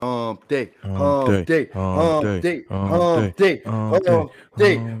day, Hump hump day, day, hump hump day, day, hump hump day, day, hump day, hump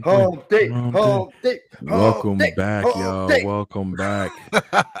day, hump day, hump day, hump day. hump day, hump Welcome day, back, hump y'all. day. Welcome back.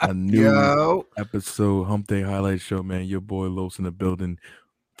 A new Yo, episode, Hump Day Highlight Show, man. Your boy Los in the building,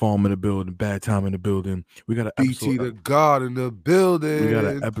 Farm in the building, Bad Time in the building. We got an BT episode. the God in the building. We got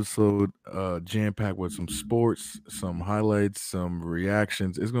an episode jam packed with some sports, some highlights, some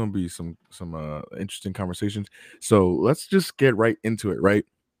reactions. It's gonna be some interesting conversations. So let's just get right into it. Right,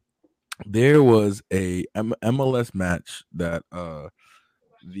 there was a MLS match that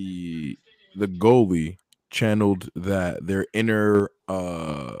the goalie channeled that their inner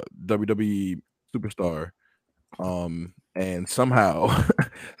WWE superstar and somehow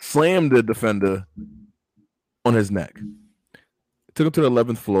slammed the defender on his neck. Took him to the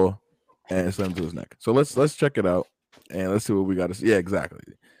 11th floor and slammed to his neck. So let's check it out and let's see what we got to say. Yeah, exactly.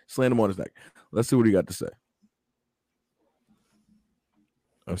 Slammed him on his neck. Let's see what he got to say.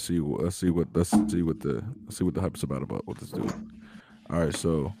 Let's see what the hype's about with this dude. All right,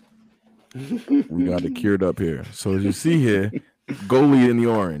 so we got it cured up here. So as you see here, goalie in the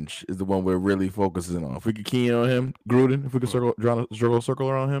orange is the one we're really focusing on. If we could key in on him, Gruden, if we could draw a circle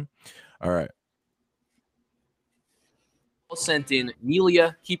around him. All right. Sent in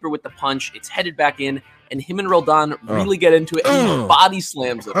Melia, keeper with the punch. It's headed back in, and him and Roldan really get into it. And he body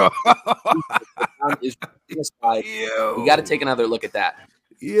slams him. Is we got to take another look at that.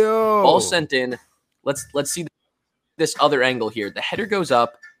 Ball sent in. Let's see this other angle here. The header goes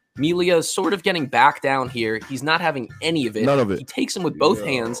up. Melia's sort of getting back down here. He's not having any of it. None of it. He takes him with both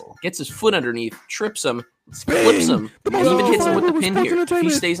hands, gets his foot underneath, trips him, flips him, and even hits him with the pin here. If he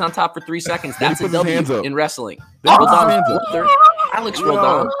stays on top for 3 seconds, that's a W in wrestling. Roldan's brother, Alex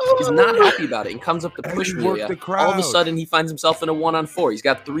Roldan, is not happy about it and comes up to push Melia. All of a sudden, he finds himself in a 1-on-4. He's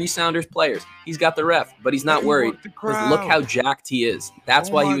got 3 Sounders players. He's got the ref, but he's not worried because look how jacked he is. That's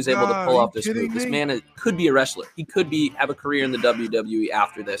why he was able to pull off this move. This man could be a wrestler. He could have a career in the WWE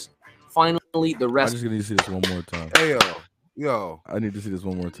after this. Finally, the rest. I just need to see this one more time. Hey, yo. I need to see this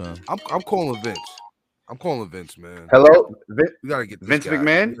one more time. I'm calling Vince. I'm calling Vince, man. Hello, We gotta get this Vince guy.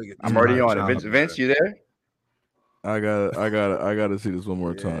 McMahon. We gotta get I'm this already guy on it. job, Vince, man. you there? I gotta see this one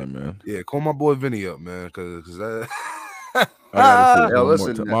more time, man. Yeah, call my boy Vinny up, man, because that. I gotta see this Yo, one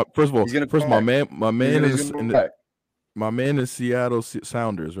listen, more time. First of all, he's gonna my man He's is gonna come back. my man is Seattle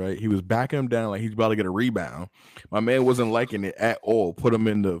Sounders, right? He was backing him down like he's about to get a rebound. My man wasn't liking it at all. Put him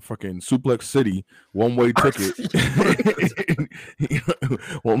in the fucking Suplex City one-way ticket.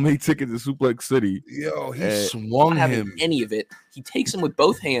 One-way ticket to Suplex City. Yo, he swung Not having him. any of it. He takes him with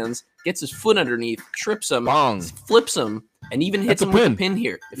both hands, gets his foot underneath, trips him, Bong. flips him, and even hits That's a him with pin. the pin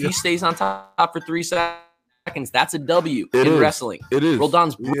here. If he stays on top for 3 seconds, that's a W It in is. wrestling. It is.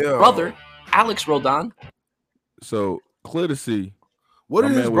 Roldan's Yo. brother, Alex Roldan. So clear to see. What My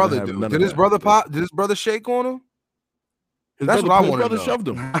did his man brother wouldn't have do? none Did of his that. brother pop? Did his brother shake on him? His That's brother, what I his wanna brother know. shoved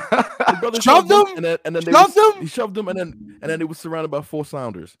him. His brother Shoved him? and then Shoved him? He shoved him, and then he was surrounded by 4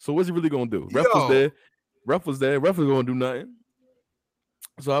 Sounders. So what's he really gonna do? Ref Yo. was there. Ref was gonna do nothing.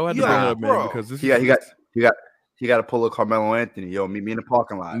 So I had to bring it up, man, bro. because this He got to pull a Carmelo Anthony. Yo, meet me in the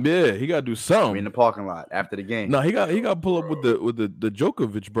parking lot. yeah, he gotta do Meet me in something. the parking lot after the game. No, he got to pull up with the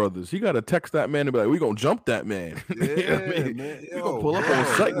Djokovic brothers. He got to text that man and be like, "We gonna jump that man." You know what I Yeah, mean? man. We gonna pull up on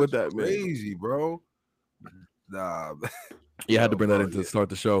bro, site with that's that man. Crazy, bro. Nah. Yeah, I had to bring that bro, in to yeah. start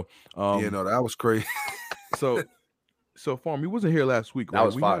the show. Yeah, no, that was crazy. So Farm, he wasn't here last week. That Right?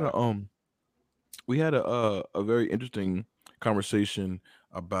 was fire. We had a very interesting conversation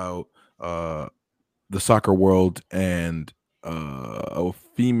about the soccer world and a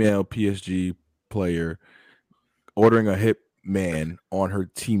female PSG player ordering a hit man on her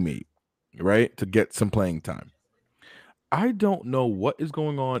teammate, right, to get some playing time. I don't know what is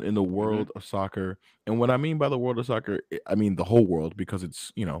going on in the world of soccer. And what I mean by the world of soccer, I mean the whole world, because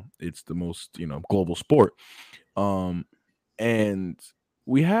it's the most global sport. And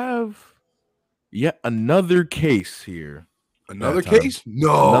we have yet another case here. Another That time. case?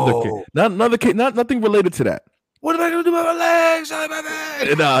 No. Another case. Not another case. Nothing related to that. What am I gonna do with my legs? My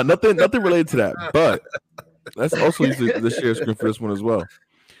legs? Nah, nothing related to that. But let's also use the share screen for this one as well,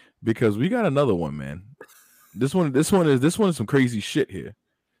 because we got another one, man. This one is some crazy shit here.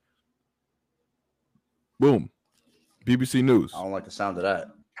 Boom. BBC News. I don't like the sound of that.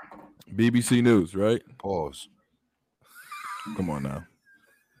 BBC News, right? Pause. Come on now.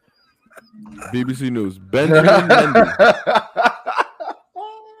 BBC News. Benjamin Mendy.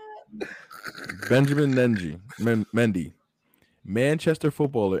 Benjamin Mendy. Manchester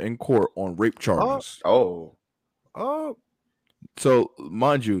footballer in court on rape charges. Oh, So,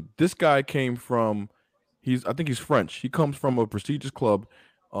 mind you, this guy came from I think he's French. He comes from a prestigious club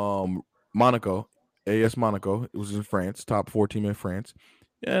Monaco, AS Monaco. It was in France, top 4 team in France.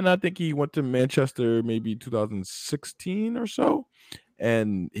 And I think he went to Manchester maybe 2016 or so.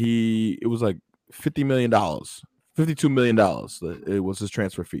 And it was like $50 million, $52 million. It was his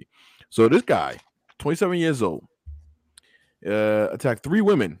transfer fee. So this guy, 27 years old, attacked 3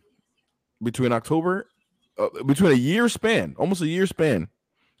 women between between a year span, almost a year span.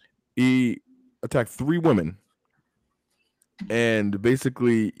 He attacked 3 women. And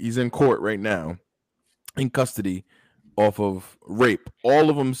basically, he's in court right now, in custody, off of rape. All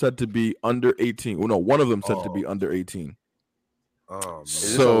of them said to be under 18. Well, no, one of them said to be under 18. Oh, man. Is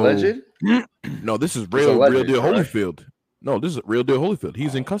this alleged? No, this is real deal Holyfield. No, this is real deal Holyfield.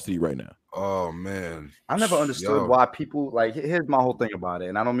 He's in custody right now. Oh man, I never understood why people like. Here's my whole thing about it,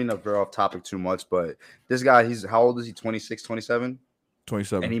 and I don't mean to veer off topic too much, but this guy, he's how old is he? 26, 27?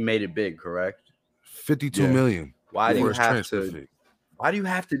 27. And he made it big, correct? 52 million. Why do you have to? Why do you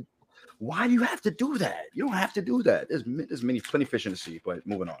have to? Why do you have to do that? You don't have to do that. There's plenty fish in the sea. But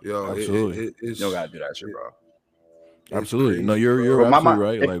moving on. Yo, absolutely, you don't gotta do that shit, bro. Absolutely, no, you're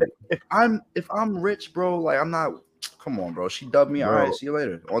absolutely right. Like, if I'm rich, bro, like I'm not. Come on, bro. She dubbed me. Bro. All right, see you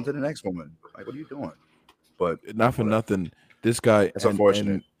later. On to the next woman. Like, what are you doing? But not for nothing. This guy. It's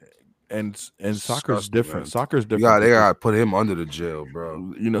unfortunate. And soccer's different. Man. Soccer's different. They gotta put him under the jail,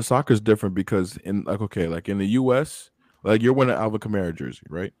 bro. You know, soccer's different because in the U.S., like you're wearing an Alvin Kamara jersey,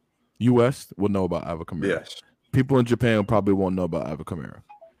 right? U.S. will know about Alvin Kamara. Yes. People in Japan probably won't know about Alvin Kamara.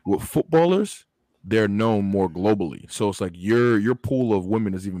 With footballers, they're known more globally. So it's like your pool of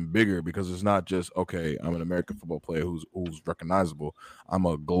women is even bigger because it's not just, okay, I'm an American football player who's recognizable. I'm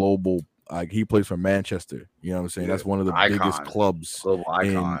a global, like he plays for Manchester. You know what I'm saying? Yeah. That's one of the biggest clubs global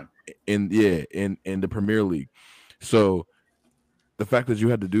icon in the Premier League. So the fact that you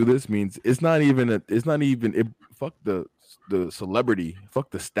had to do this means it's not even fuck the celebrity, fuck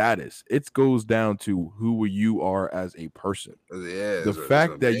the status. It goes down to who you are as a person. Yeah. The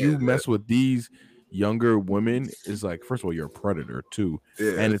fact that you mess with these younger women is like, first of all, you're a predator too.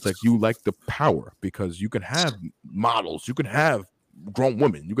 Yeah, and it's like you like the power because you can have models, you can have grown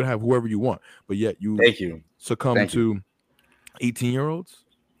women, you can have whoever you want, but yet you succumb to 18-year-olds.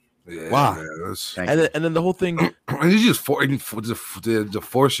 Yeah, why? And then the whole thing, and you just to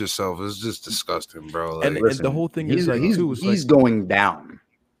force yourself. It's just disgusting, bro. Like, and the whole thing is like he's going down.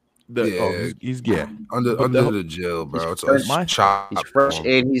 He's under the jail, bro. He's fresh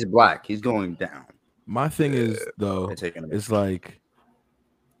and he's black. He's going down. My thing is though, it's like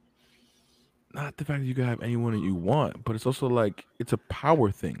not the fact that you can have anyone that you want, but it's also like it's a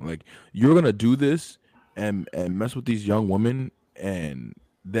power thing. Like you're gonna do this and mess with these young women and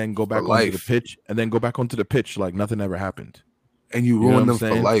then go back onto the pitch and then go back onto the pitch like nothing ever happened. And you ruin them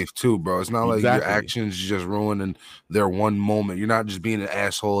for life too, bro. It's not like your actions just ruining their one moment. You're not just being an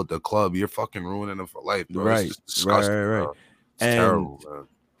asshole at the club. You're fucking ruining them for life, bro. Right, it's disgusting, right. Bro. It's terrible,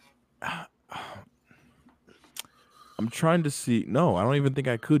 man. I'm trying to see. No, I don't even think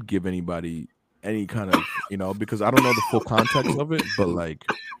I could give anybody any kind of, because I don't know the full context of it. But like,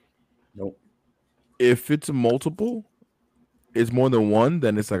 nope. If it's multiple, it's more than one,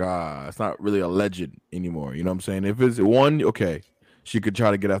 then it's like, it's not really alleged anymore. You know what I'm saying? If it's one, okay, she could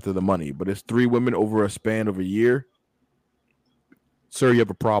try to get after the money. But it's 3 women over a span of a year. Sir, you have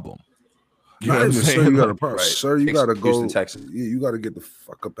a problem. You know what I'm saying? Sir, you got a problem. Right. Sir, you got to go. Houston, Texas. You got to get the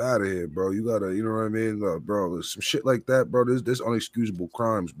fuck up out of here, bro. You got to, you know what I mean? Bro, there's some shit like that, bro. There's unexcusable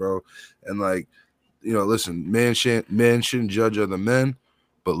crimes, bro. And like, listen, men shouldn't judge other men.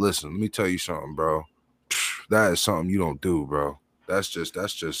 But listen, let me tell you something, bro. That is something you don't do, bro. That's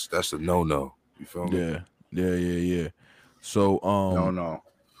a no-no. You feel me? Yeah. So no.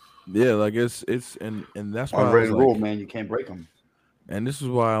 Yeah, like it's and that's why unwritten rule, man. You can't break them. And this is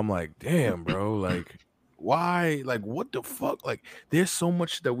why I'm like, damn, bro. Like, why? Like, what the fuck? Like, there's so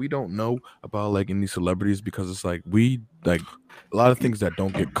much that we don't know about, like, in these celebrities because it's like we like a lot of things that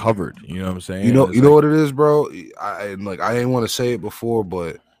don't get covered. You know what I'm saying? You know what it is, bro. I didn't want to say it before,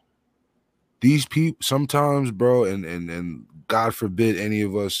 but these people sometimes, bro, and God forbid any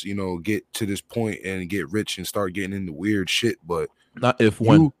of us, get to this point and get rich and start getting into weird shit. But not if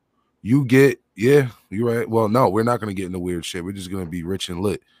when you get, yeah, you're right. Well, no, we're not gonna get into weird shit. We're just gonna be rich and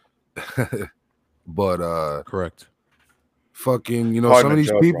lit. But correct. Fucking, some of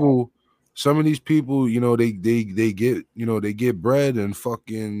these people, they get bread and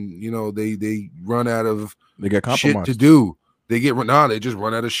fucking, they run out of shit to do. They just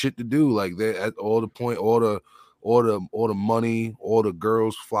run out of shit to do. Like they at all the point, all the money, all the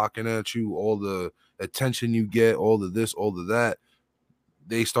girls flocking at you, all the attention you get, all the this, all the that.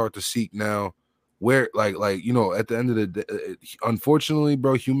 They start to seek now where like you know, at the end of the day, unfortunately,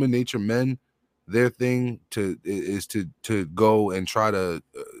 bro, human nature, men, their thing is to go and try to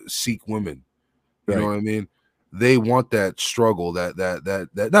seek women. You know what I mean? They want that struggle, that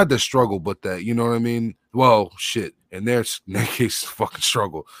not the struggle, but that, you know what I mean? Well, shit, in their case, fucking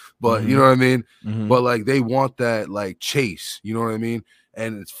struggle, but you know what I mean? But like they want that like chase, you know what I mean?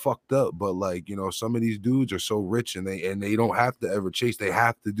 And it's fucked up, but like, you know, some of these dudes are so rich and they don't have to ever chase. They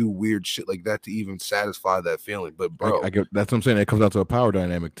have to do weird shit like that to even satisfy that feeling. But bro, I get that's what I'm saying. It comes down to a power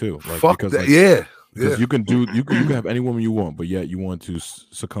dynamic too. Like, fuck because that, like, because you can have any woman you want, but yet you want to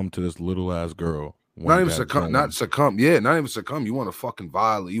succumb to this little ass girl. Not even succumb. Yeah, not even succumb. You want to fucking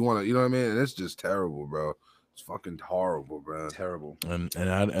violate. You want to, you know what I mean? And it's just terrible, bro. It's fucking horrible, bro. Terrible. And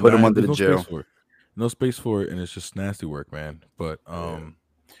put them under the jail. No space for it, and it's just nasty work, man. But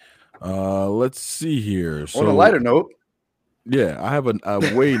let's see here. So, on a lighter note, yeah, I have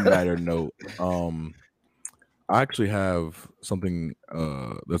a way lighter note. I actually have something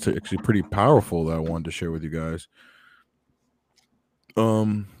that's actually pretty powerful that I wanted to share with you guys.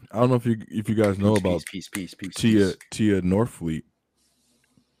 I don't know if you guys know about peace. Tia Norfleet.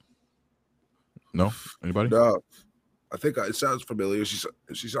 No, anybody? No, I think it sounds familiar.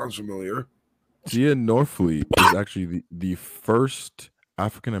 She sounds familiar. Tia Norfleet is actually the first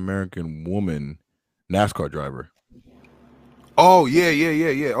African American woman NASCAR driver. Oh yeah.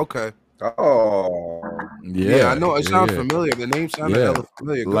 Okay. Oh yeah, I know. It sounds familiar. The name sounded hella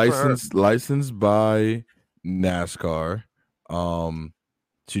familiar. Licensed by NASCAR.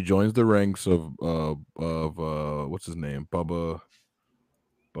 She joins the ranks of what's his name? Bubba,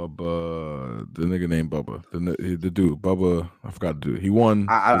 the nigga named Bubba, the dude, Bubba. I forgot the dude. He won.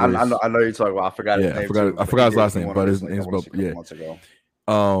 I know you're talking about. I forgot his name. I forgot his last name, but his name's Bubba.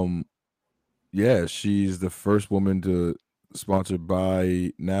 Yeah. Yeah, she's the first woman to sponsored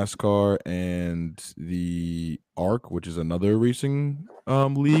by NASCAR and the ARC, which is another racing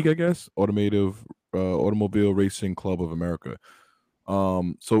league, I guess, Automobile Racing Club of America.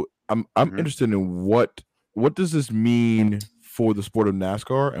 So I'm interested in what does this mean for the sport of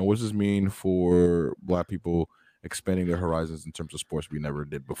NASCAR, and what does this mean for Black people expanding their horizons in terms of sports we never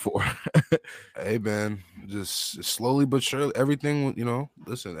did before? Hey man, just slowly but surely, everything, you know.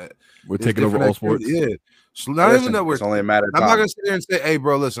 Listen, we're taking over all sports. Yeah, so not even that it's only a matter of time. I'm not gonna sit there and say, "Hey,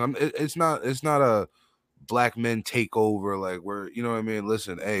 bro, listen, it's not a black men takeover." Like we're, you know what I mean.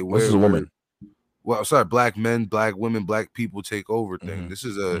 Listen, hey, this is a woman. Well, sorry, black men, black women, black people take over thing. This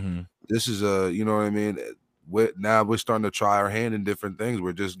is a, you know what I mean. Now we're starting to try our hand in different things.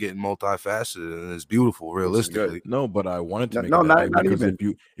 We're just getting multifaceted, and it's beautiful, realistically. No, but I wanted to make not because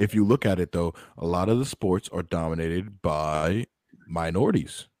even. If you look at it though, a lot of the sports are dominated by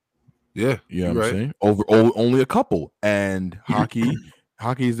minorities. Yeah, you know what I'm saying? Only a couple, and hockey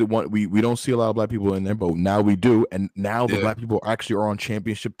is the one we don't see a lot of Black people in there, but now we do, and now the Black people actually are on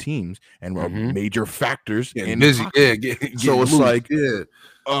championship teams and are major factors in busy. Hockey. So it's like,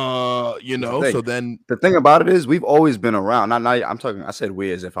 you know. So then the thing about it is, we've always been around. Not I'm talking. I said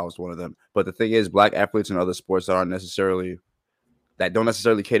we as if I was one of them, but the thing is, Black athletes in other sports that don't necessarily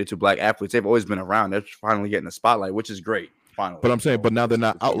cater to Black athletes, they've always been around. They're finally getting the spotlight, which is great. Finally. But I'm saying, but now they're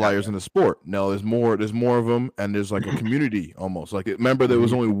not outliers in the sport. No, there's more of them, and there's like a community almost. Like, remember, there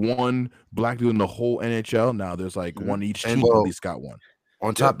was only one Black dude in the whole NHL. Now there's like one each team at least got one.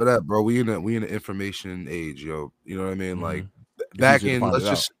 On top of that, bro, we in the information age, yo. You know what I mean? Like back in, let's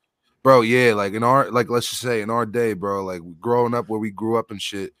just, bro, yeah, like in our, like let's just say in our day, bro, like growing up where we grew up and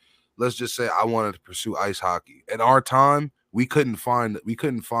shit. Let's just say I wanted to pursue ice hockey. At our time, we couldn't find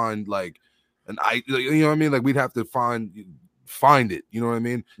like an ice. You know what I mean? Like we'd have to find it. You know what I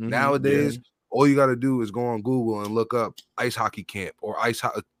mean? Nowadays, all you got to do is go on Google and look up ice hockey camp or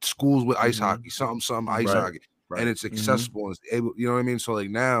schools with ice hockey, something ice hockey, and it's accessible and it's able. You know what I mean? So like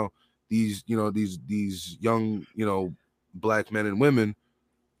now, these young Black men and women,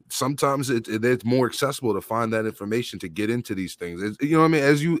 sometimes it's more accessible to find that information to get into these things. You know what I mean?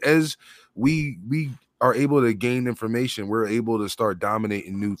 As we are able to gain information, we're able to start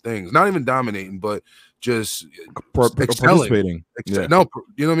dominating new things. Not even dominating, but just participating. No,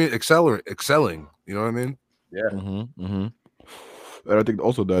 you know what I mean? Excelling. You know what I mean? Yeah. And I think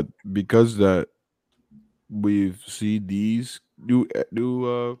also that because that we see these new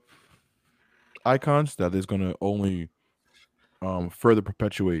icons, that is going to only further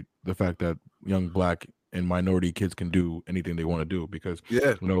perpetuate the fact that young Black and minority kids can do anything they want to do, because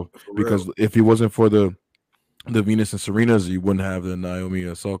because if it wasn't for the Venus and Serenas, you wouldn't have the Naomi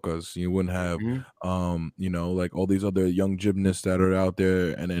Osaka's, you wouldn't have like all these other young gymnasts that are out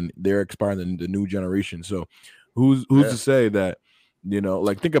there, and then they're inspiring the new generation. So who's to say that,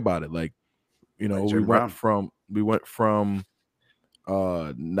 like, think about it, like, You know, Like we Jim Brown. went from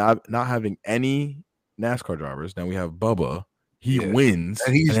not having any NASCAR drivers. Now we have Bubba. He wins,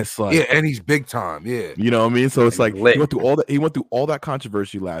 and it's like and he's big time. Yeah, you know what I mean. So it's And like he's lit. he went through all that. He went through all that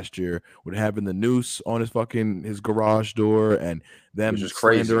controversy last year with having the noose on his garage door and them Which is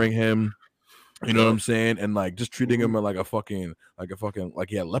crazy. slandering him. You know what I'm saying? And like just treating him like like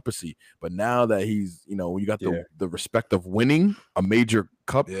he had leprosy. But now that he's, you know, when you got the respect of winning a major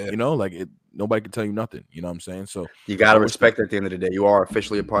cup, you know, like nobody can tell you nothing. You know what I'm saying? So you gotta respect at the end of the day. You are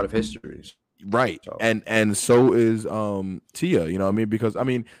officially a part of history. Right. So. And so is Tia, you know what I mean? Because I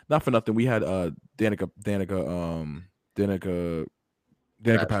mean, not for nothing, we had Danica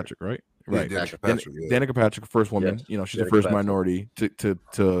Patrick, right? Right. Danica Patrick, first woman, you know, she's the first minority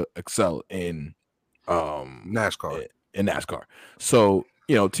to excel in NASCAR. In NASCAR. So,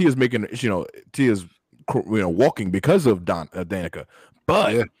 you know, Tia's walking because of Danica.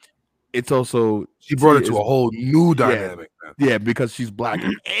 But it's also she brought it to a whole new dynamic. Yeah, because she's black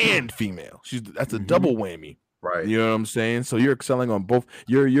and female. That's a double whammy. Right. You know what I'm saying? So you're excelling on both.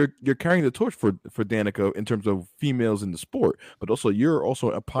 You're carrying the torch for Danica in terms of females in the sport, but also you're also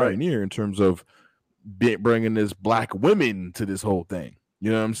a pioneer in terms of bringing this black women to this whole thing.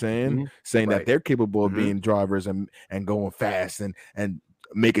 You know what I'm saying? Saying that they're capable of being drivers and going fast and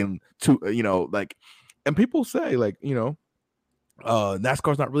making you know, like, and people say like, you know,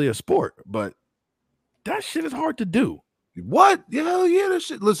 NASCAR's not really a sport, but that shit is hard to do. What? Hell yeah, that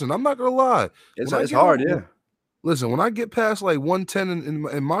shit. Listen, I'm not gonna lie. It's hard, Listen, when I get past like 110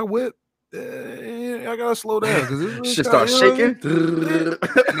 in my whip, I gotta slow down because shit starts shaking.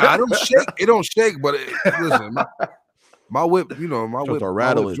 Nah, I don't shake. It don't shake, but listen, my whip, you know, my whip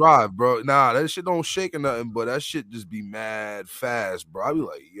drive, bro. Nah, that shit don't shake or nothing, but that shit just be mad fast, bro. I be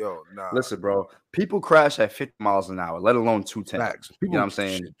like, yo, nah. Listen, bro, people crash at 50 miles an hour, let alone 210. You know what I'm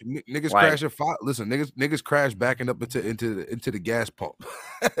saying? Niggas crash at 5. Listen, niggas crash backing up into the gas pump.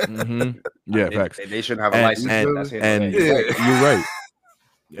 Yeah, facts. They shouldn't have a license. And you're right.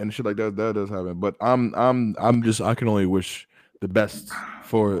 And shit like that does happen. But I can only wish the best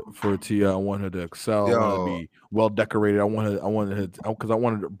for Tia. I want her to excel. I want her to be well decorated. I wanted her because I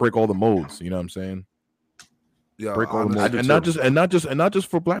wanted to break all the molds. You know what I'm saying? Yeah, break all the molds, and not just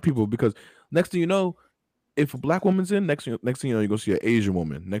for black people. Because next thing you know, if a black woman's in, next thing you know, you're gonna see an Asian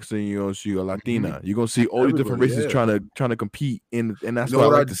woman. Next thing you're gonna see a Latina. You're gonna see all these different races trying to compete in, and that's what I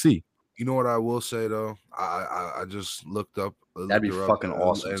like to see. You know what I will say though? I just looked up. That'd be fucking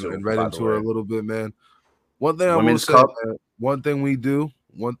awesome and read into her a little bit, man. One thing I will say, man, one thing we do,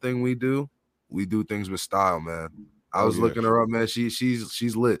 we do things with style, man. I was looking her up, man.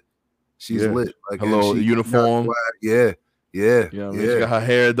 She's lit. She's lit. Like uniform. Yeah. She got her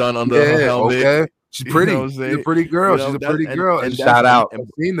hair done under her helmet. Okay. She's pretty. She's a pretty girl. She's a pretty girl. And shout out. I've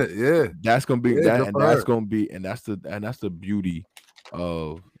seen it. Yeah. That's gonna be that's the beauty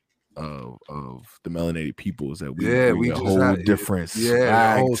of the melanated people is that we bring a whole different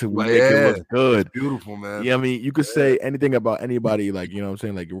swag to make it look good. It's beautiful, man. Yeah, I mean, you could say anything about anybody, like, you know what I'm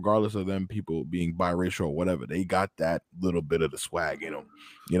saying, like, regardless of them people being biracial or whatever, they got that little bit of the swag in them.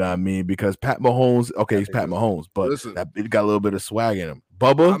 You know what I mean? Because Pat Mahomes, he's Pat Mahomes, but it got a little bit of swag in him.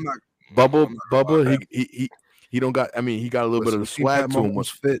 Bubba, he don't got. I mean, he got a little bit of the swag to him.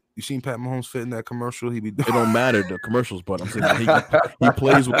 You seen Pat Mahomes fit in that commercial? It don't matter the commercials, but I'm saying he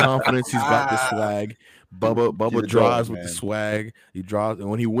plays with confidence. He's got the swag. Bubba drives with the swag. He drives, and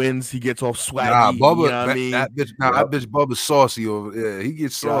when he wins, he gets all swaggy. Nah, Bubba, you know what I mean? that bitch Bubba's saucy over. Yeah, he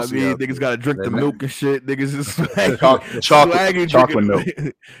gets saucy. You know what I mean? Niggas gotta drink the milk and shit. Niggas is chocolate milk.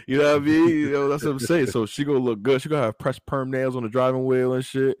 You know what I mean? You know, that's what I'm saying. So she gonna look good. She gonna have pressed perm nails on the driving wheel and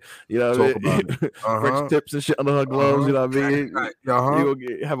shit. You know what I mean? French tips and shit under her gloves. You know what I mean? You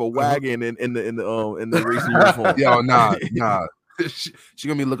gonna have a wagon in the racing uniform. Yo, nah. She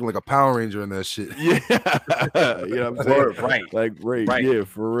gonna be looking like a Power Ranger in that shit. Yeah, you know what I'm saying? Right. Yeah,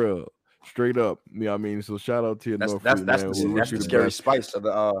 for real, straight up. You know what I mean? So shout out to you. That's the scary spice of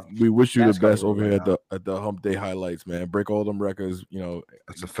the. We wish you the best over here at the Hump Day highlights, man. Break all them records. You know,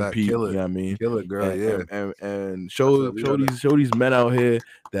 that's a fact. Kill it. You know what I mean? Kill it, girl. And show these men out here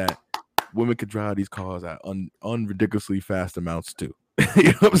that women could drive these cars at unridiculously fast amounts too. You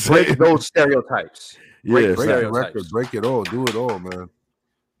know what I'm saying? Break those stereotypes. Break the record, break it all, do it all, man.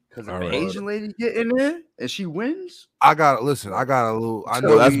 Because if an Asian lady get in there and she wins, I got a little. I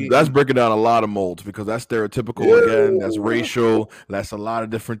know that's breaking down a lot of molds because that's stereotypical again. That's racial. That's a lot of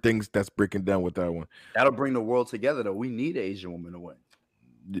different things that's breaking down with that one. That'll bring the world together, though. We need an Asian woman to win.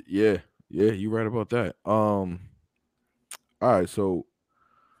 Yeah, you're right about that. All right, so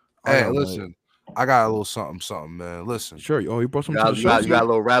hey, listen. I got a little something, man. Listen. Sure. Oh, he brought some. You got a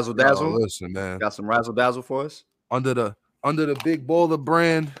little razzle dazzle. Listen, man. Got some razzle dazzle for us. Under the big baller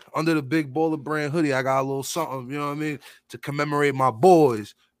brand, hoodie, I got a little something. You know what I mean? To commemorate my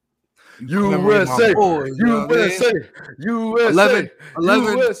boys. USA. Boys, USA. 11.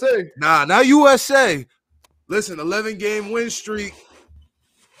 USA. Nah, not USA. Listen, 11-game win streak.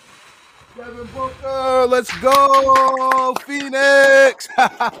 Devin Booker, let's go, Phoenix.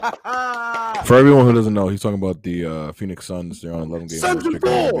 For everyone who doesn't know, he's talking about the Phoenix Suns. They're on 11-game Suns and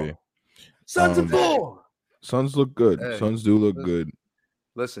 4. Suns and 4. Suns look good. Hey, Suns do look good.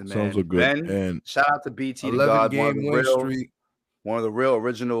 Listen, man. Suns look good. Ben, and shout out to BT, the God, one of the real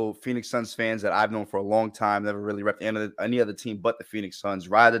original Phoenix Suns fans that I've known for a long time. Never really repped any other team but the Phoenix Suns.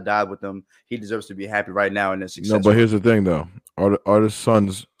 Ride or die with them. He deserves to be happy right now in their success. No, but here's the thing, though. Are the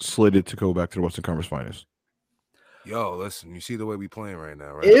Suns slated to go back to the Western Conference Finals? Yo, listen, you see the way we playing right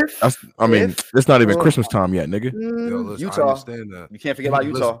now, right? It's not even Christmas time yet, nigga. Yo, listen, Utah. I understand that. You can't forget about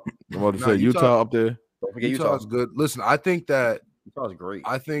Utah. I'm about to say Utah up there. Don't forget Utah's good. Listen, I think that Utah's great.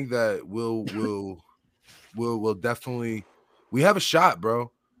 I think that we'll definitely. We have a shot,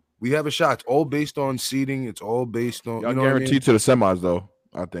 bro. We have a shot. It's all based on seeding. It's all based on. Y'all guaranteed to the semis, though.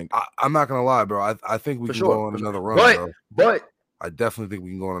 I think. I'm not gonna lie, bro. I think we can go on another run, but I definitely think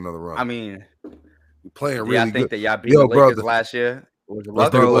we can go on another run. I mean, we're playing really I think good. that y'all beat the Lakers last year.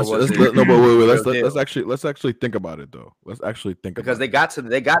 Let's actually think about it though. Let's actually think because about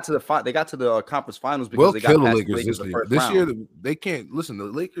they got to the conference finals because they got kill the past Lakers the this year. They can't listen. The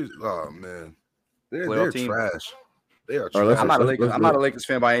Lakers, oh man, they're trash. They are trash. I'm not a Lakers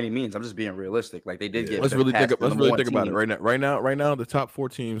fan by any means. I'm just being realistic. Like they did get. Let's really think about it right now. The top 4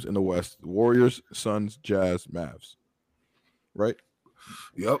 teams in the West: Warriors, Suns, Jazz, Mavs. Right.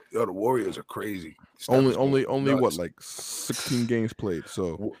 Yep. Yo, the Warriors are crazy. Only what, like 16 games played.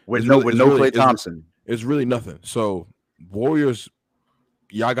 So with no Klay Thompson, it's really nothing. So Warriors,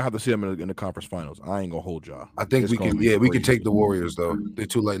 y'all gonna have to see them in the conference finals. I ain't gonna hold y'all. I think we can. Yeah, we can take the Warriors though. They're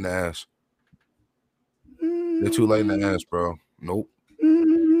too late in the ass. They're too late in the ass, bro. Nope.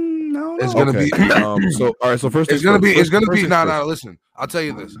 No. It's gonna be. So all right. So first, it's gonna be. No. Listen, I'll tell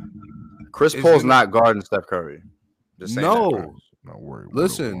you this. Chris Paul's not guarding Steph Curry. No. Not worried.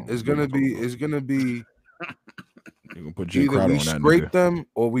 Listen, it's gonna be. You gonna put Jay Either Crowder we on that scrape nigga. them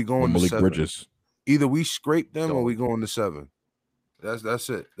or we go into Malik 7. Bridges. Either we scrape them or we go into 7. That's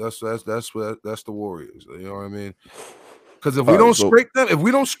it. That's the Warriors. You know what I mean? Because if we don't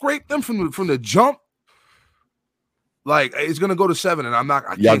scrape them from the jump, like it's gonna go to 7, and I'm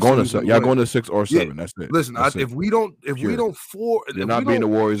not. Y'all going to 6 or 7. Yeah. That's it. Listen, that's if we don't 4, you're not being the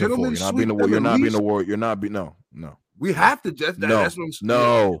Warriors at 4. You're not being the Warriors. You're not being the Warriors. You're not being no. We have to. That's what I'm saying.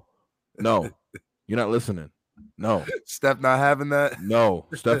 No. You're not listening. No. Steph not having that. No,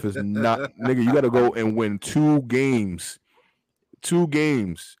 Steph is not. Nigga, you got to go and win 2 games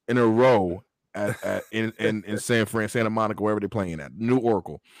in a row in San Fran, Santa Monica, wherever they're playing at. New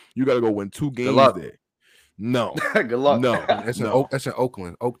Oracle. You got to go win 2 games there. No. Good luck. No. That's in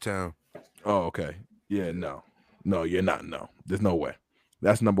Oakland, Oaktown. Oh, okay. Yeah, no. No, you're not. No. There's no way.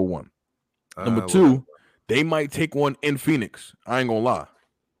 That's number 1. Number 2, they might take one in Phoenix. I ain't gonna lie.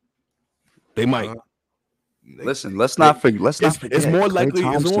 They might. Listen, let's not forget. It's more likely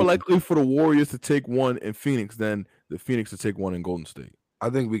for the Warriors to take one in Phoenix than the Phoenix to take one in Golden State. I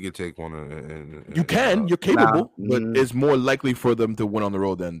think we could take one. You're capable, but it's more likely for them to win on the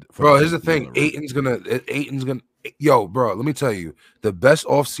road than. Bro, here's the thing. Ayton's gonna. Yo, bro, let me tell you, the best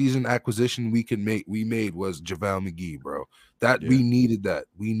offseason acquisition we made was JaVale McGee, bro. We needed that.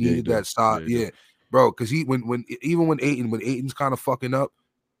 We needed that stop. Yeah, bro, because when Ayton's kind of fucking up,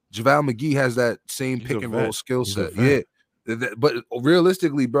 JaVale McGee has that same pick and roll skill set. Yeah, but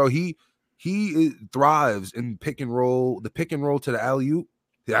realistically, bro, he thrives in pick and roll. The pick and roll to the alley-oop.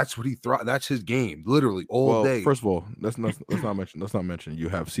 That's what he thrives. That's his game, literally all day. First of all, let's not mention. You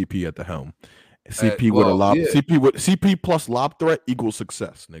have CP at the helm. CP with a lob. Yeah. CP plus lob threat equals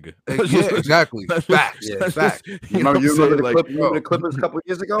success, nigga. Yeah, exactly. Facts. Facts. You remember the Clippers a couple of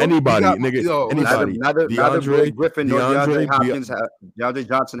years ago? Anybody. Neither Blake Griffin nor DeAndre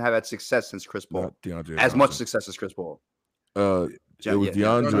Johnson have had success since Chris Paul. Much success as Chris Paul. It was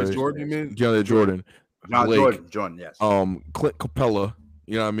DeAndre Jordan. Jordan, yes. Clint Capella.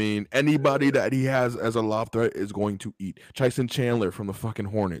 You know what I mean? Anybody that he has as a lob threat is going to eat. Tyson Chandler from the fucking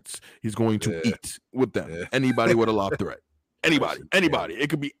Hornets. He's going to eat with them. Yeah. Anybody with a lob threat. Anybody. It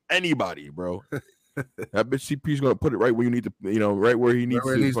could be anybody, bro. That bitch CP's going to put it right where you need to, right where he needs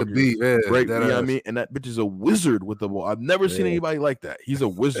to be. Yeah, right, you know what I mean? And that bitch is a wizard with the ball. I've never seen anybody like that. He's a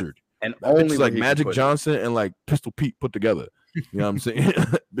wizard. And that only like Magic Johnson and like Pistol Pete put together. You know what I'm saying?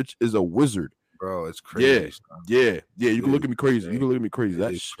 Bitch is a wizard. bro. It's crazy. Yeah. You can look at me crazy. You can look at me crazy.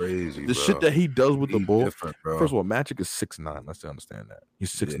 That's crazy. The shit that he does with the ball. Bro. First of all, Magic is 6'9". Let's understand that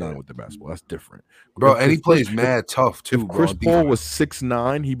he's 6'9" with the basketball. That's different, bro. And he plays mad tough too. If Chris Paul was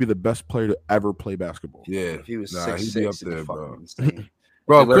 6'9", he'd be the best player to ever play basketball. Yeah, if he was 6'6", he'd be up there, bro.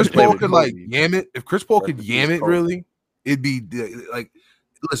 Bro, if Chris Paul could like yam it, really, it'd be like.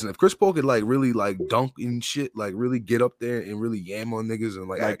 Listen, if Chris Paul could like really like dunk and shit, like really get up there and really yam on niggas and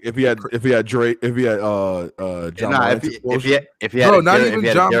like if he had John if he had a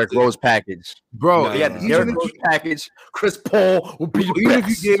Derrick Rose package, bro, he had the Derrick Rose package, Chris Paul would be even if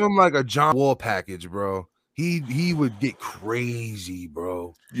you gave him like a John Wall package, bro, he would get crazy,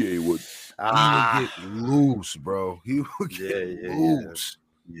 bro. Yeah, he would. He would get loose, bro. He would get loose.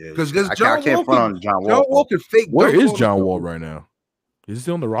 Yeah, because I can't front on John Wall. John Wall could fake. Where is John Wall right now? Is he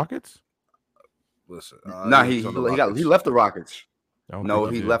still in the Rockets? Listen, he left the Rockets. No,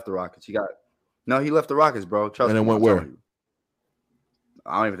 he left the Rockets. He left the Rockets, bro. Trust and then went where?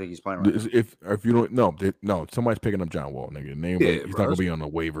 I don't even think he's playing right now. If you don't, no, somebody's picking up John Wall, nigga. He's not gonna be on the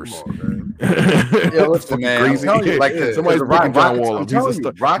waivers. Yeah, listen, man. Crazy. Somebody's picking John Wall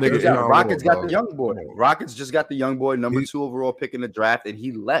up. Rockets got the young boy. Rockets just got the young boy, number 2 overall pick in the draft, and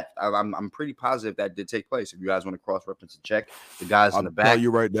he left. I'm pretty positive that did take place. If you guys want to cross-reference and check the guys in the back, tell you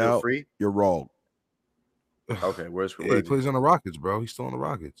right now, you're wrong. Okay, where's he plays on the Rockets, bro? He's still on the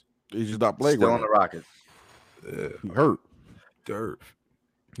Rockets. He's just not playing. Still on the Rockets. Yeah, he hurt.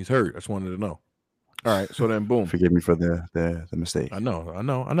 He's hurt. I just wanted to know. All right, so then boom. Forgive me for the mistake. I know. I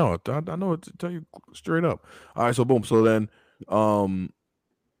know to tell you straight up. All right, so boom. So then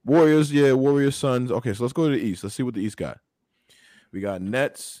Warriors, Suns. Okay, so let's go to the East. Let's see what the East got. We got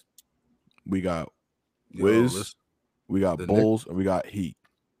Nets, we got Wiz, we got Bulls, and we got Heat.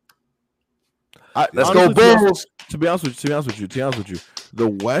 Let's go Bulls. To be honest with you, the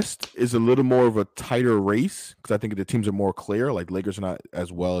West is a little more of a tighter race because I think the teams are more clear. Like Lakers are not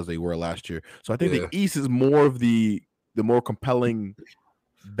as well as they were last year, so I think the East is more of the more compelling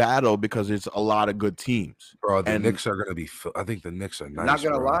battle because it's a lot of good teams. Bro, the Knicks are gonna be. I think the Knicks are nice. Not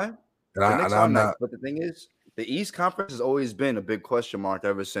gonna lie, I'm not. But the thing is, the East Conference has always been a big question mark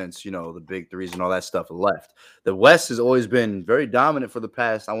ever since the big threes and all that stuff left. The West has always been very dominant for the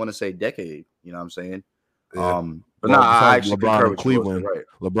past, I want to say, decade. You know what I'm saying? Yeah. But I actually LeBron and Cleveland. Right.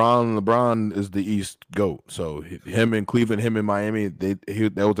 LeBron is the East GOAT. So him in Cleveland, him in Miami, that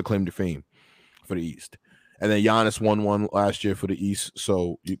was the claim to fame for the East. And then Giannis won one last year for the East.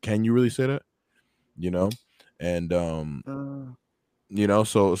 So can you really say that? And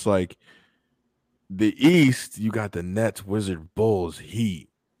so it's like the East. You got the Nets, Wizards, Bulls, Heat,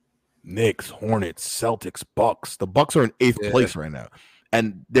 Knicks, Hornets, Celtics, Bucks. The Bucks are in 8th place right now.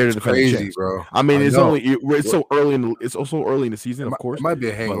 And they're the defending champs, bro. I mean, it's so early. It's also early in the season, of course. It might be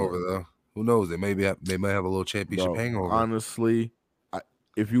a hangover though. Who knows? They might have a little championship hangover. Honestly,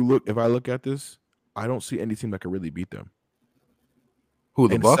 if I look at this, I don't see any team that could really beat them. Who,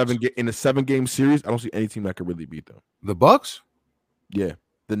 the Bucks? In a 7-game series, I don't see any team that could really beat them. The Bucks? Yeah.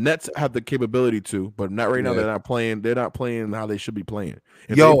 The Nets have the capability to, but not right now. They're not playing. They're not playing how they should be playing.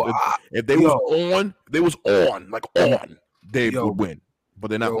 If they was on, they would win. But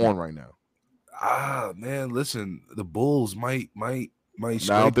they're not on right now. Man, listen, the Bulls might. I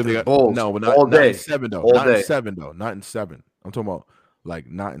don't think they got Bulls. No, but not in 7 though. Not in 7. I'm talking about like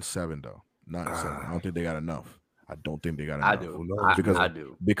not in 7 though. Not in 7. I don't think they got enough. I don't think they got enough. I do. I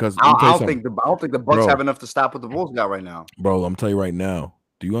do. Because I don't think the Bucks have enough to stop what the Bulls got right now. Bro, I'm telling you right now.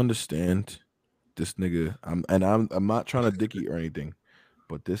 Do you understand this nigga? I'm not trying to dicky or anything,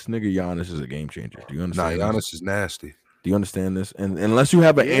 but this nigga Giannis is a game changer. Do you understand? Nah, Giannis is nasty. Do you understand this? And unless you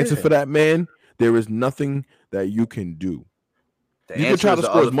have an answer for that man, there is nothing that you can do. You can try to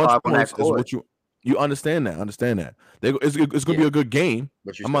score as much points as what you understand that. Understand that. It's going to be a good game.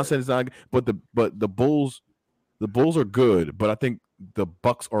 I'm not saying it's not, but the Bulls are good. But I think the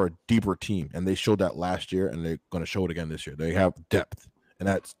Bucks are a deeper team, and they showed that last year, and they're going to show it again this year. They have depth, and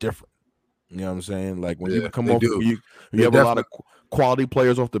that's different. You know what I'm saying? Like when you come off, you have a lot of quality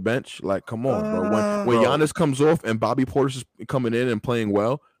players off the bench. Like, come on, bro. When Giannis comes off and Bobby Portis is coming in and playing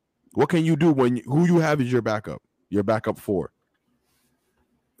well, what can you do when who you have is your backup? Your backup 4.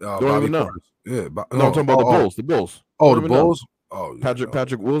 Don't even know. Yeah, I'm talking about the Bulls. The Bulls. Oh, the Bulls. Oh,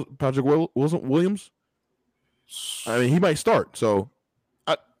 Patrick Williams. I mean, he might start. So,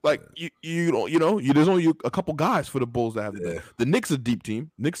 there's only a couple guys for the Bulls that have the Knicks is a deep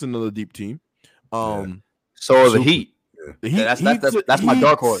team. Knicks another deep team. So are the Heat. The Heat. That's my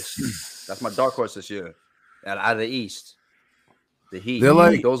dark horse. That's my dark horse this year. Out of the East, the Heat. They're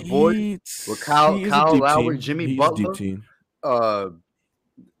like those boys with Kyle Lowry, Jimmy Butler.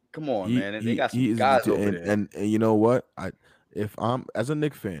 Come on, man. They got some guys over there. And you know what? If I'm as a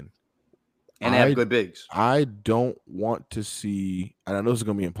Knicks fan, and they have good bigs. I don't want to see, and I know this is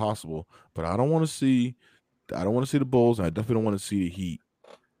gonna be impossible, but I don't want to see the Bulls, and I definitely don't want to see the Heat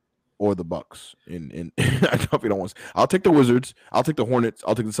or the Bucks. I definitely don't want. I'll take the Wizards. I'll take the Hornets.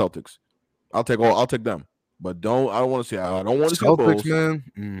 I'll take the Celtics. I'll take them. But I don't want to see. I don't want to see the Bulls,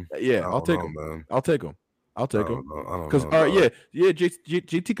 man. Yeah, I'll take them. Man. I'll take them. Because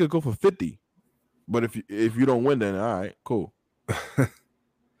JT could go for 50, but if you don't win, then all right, cool.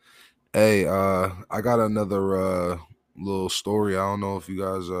 Hey, I got another little story. I don't know if you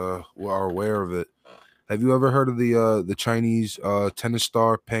guys are aware of it. Have you ever heard of the Chinese tennis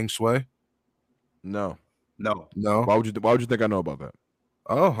star Peng Shuai? No. Why would you think I know about that?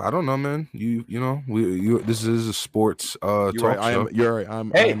 Oh, I don't know, man. You know, this is a sports talk show. You're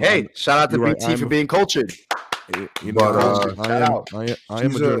right. Hey, shout out to BT for being cultured. You know, I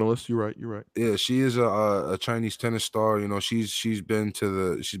am a journalist. You're right. Yeah, she is a Chinese tennis star. You know, she's been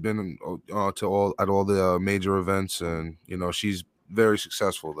to all the major events, and you know, she's very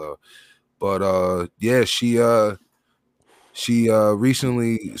successful though. But yeah, she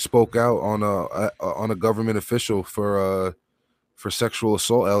recently spoke out on a government official for sexual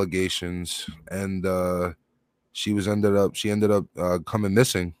assault allegations, and she ended up becoming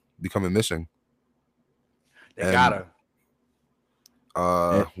missing. They got her.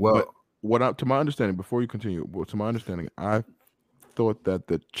 To my understanding, before you continue, to my understanding, I thought that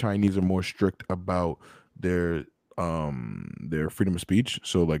the Chinese are more strict about their freedom of speech.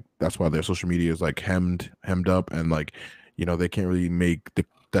 So like that's why their social media is like hemmed up, and like, you know, they can't really make the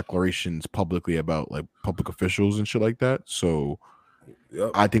declarations publicly about like public officials and shit like that. So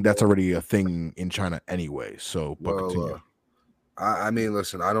yep. I think that's already a thing in China anyway. So continue. I mean,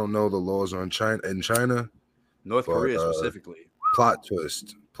 listen, I don't know the laws on China. North Korea specifically. Plot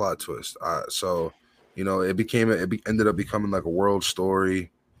twist. So, you know, it ended up becoming like a world story.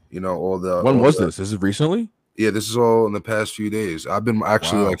 You know, when was this? Is it recently? Yeah, this is all in the past few days. I've been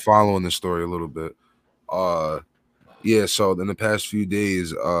actually like following this story a little bit. Yeah, so in the past few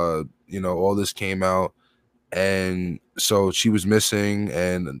days, you know, all this came out, and so she was missing,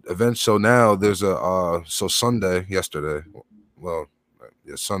 and so now there's Sunday, yesterday,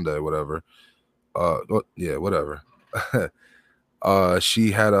 Sunday, whatever. Whatever.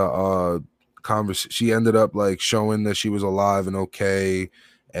 She had a conversation. She ended up like showing that she was alive and okay,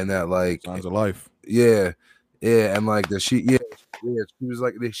 and that like signs of life. Yeah, and like that she was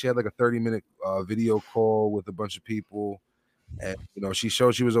like she had like a 30-minute video call with a bunch of people, and you know she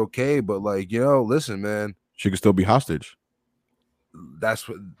showed she was okay, but like, you know, listen, man, she could still be hostage. That's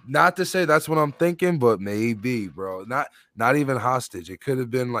what, not to say that's what I'm thinking, but maybe, bro. Not even hostage. It could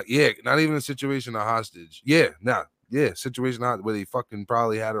have been like, not even a situation of hostage. Situation where they fucking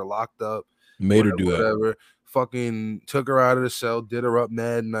probably had her locked up, made her do whatever. Fucking took her out of the cell, did her up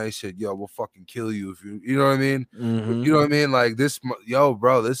mad nice, said, yo, we'll fucking kill you if you know what I mean? Mm-hmm. You know what I mean? Like this,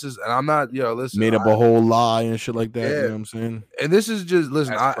 bro, this is, and I'm not, listen. Made up a whole lie and shit like that, you know what I'm saying? And this is just,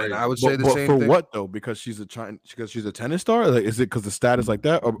 listen, I would say the same thing. For what though? Because she's a tennis star? Like, is it because the status like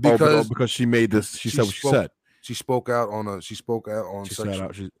that? Or because she made this, she said what she said? She spoke out on she said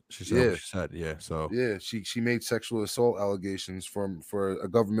what she said, yeah. So yeah, she made sexual assault allegations for a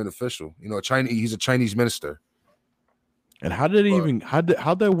government official. You know, he's a Chinese minister. And how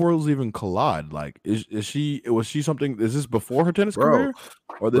that worlds even collide? Like, was she something? Is this before her tennis career,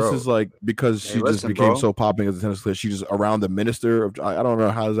 or this is like because she just became so popular as a tennis player? She just around the minister of, I don't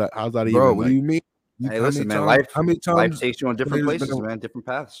know, how's that even? Bro, what do you mean? Hey, listen, man. Life takes you on different places, man. Different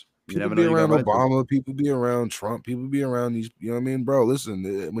paths. People be around Obama, people be around Trump, people be around these, you know what I mean, bro? Listen,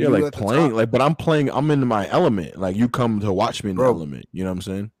 when you're like playing, like, but I'm in my element. Like, you come to watch me in the element, you know what I'm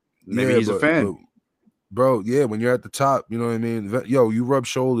saying? Maybe he's a fan. Bro, yeah, when you're at the top, you know what I mean? Yo, you rub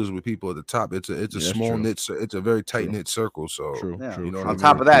shoulders with people at the top. It's a small knit, it's a very tight knit circle. So true. You know on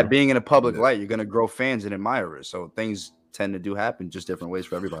top of that, being in a public light, you're gonna grow fans and admirers. So things tend to happen just different ways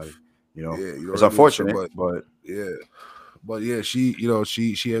for everybody. You know, it's unfortunate, but she, you know,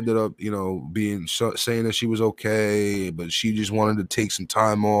 she ended up, you know, saying that she was okay, but she just wanted to take some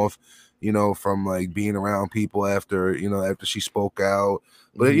time off, you know, from like being around people after she spoke out.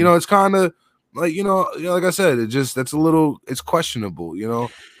 But you know, it's kind of like, you know, like I said, it's questionable, you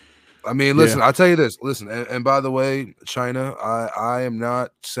know. I mean, listen, I'll tell you this. Listen, and by the way, China, I am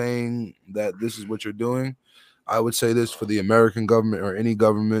not saying that this is what you're doing. I would say this for the American government or any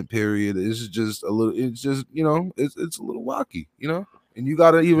government, period. This is just it's just, you know, it's a little wacky, you know, and you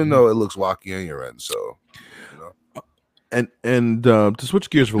got to even know it looks wacky on your end. So, you know, and to switch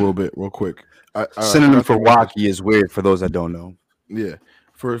gears for a little bit real quick. Synonym for wacky is weird for those that don't know. Yeah.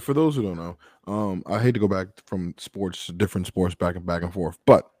 For those who don't know, I hate to go back from different sports, back and forth,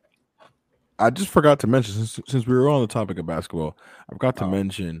 but I just forgot to mention since we were on the topic of basketball, I forgot to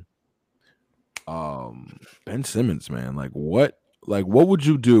mention Ben Simmons, man. Like what would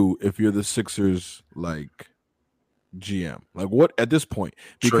you do if you're the Sixers GM? Like what at this point?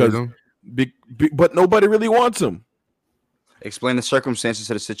 Because but nobody really wants him. Explain the circumstances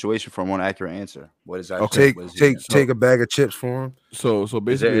to the situation for a more accurate answer. What is that? Take a bag of chips for him. So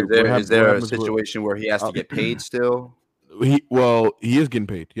basically, is there a situation where he has to get paid still? He is getting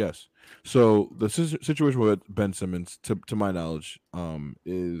paid. Yes. So the situation with Ben Simmons, to my knowledge,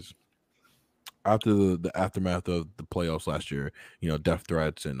 is after the aftermath of the playoffs last year. Death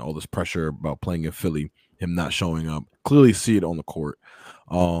threats and all this pressure about playing in Philly, him not showing up. Clearly see it on the court.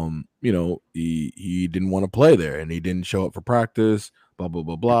 He didn't want to play there and he didn't show up for practice, blah, blah,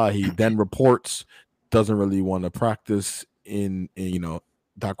 blah, blah. He then reports doesn't really want to practice in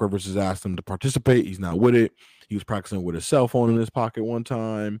Doc Rivers has asked him to participate. He's not with it. He was practicing with his cell phone in his pocket one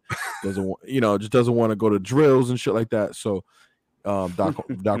time. Doesn't want to go to drills and shit like that. So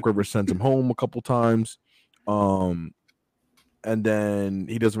Doc Rivers sends him home a couple times. And then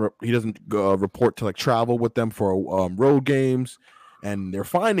he doesn't report to travel with them for road games. And they're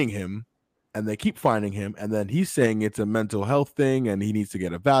finding him, and they keep finding him, and then he's saying it's a mental health thing, and he needs to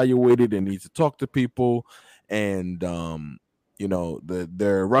get evaluated, and needs to talk to people, and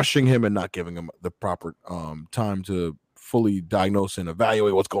they're rushing him and not giving him the proper time to fully diagnose and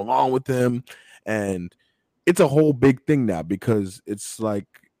evaluate what's going on with him, and it's a whole big thing now because it's like,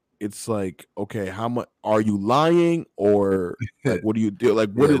 okay, how much are you lying, or what do you do? What's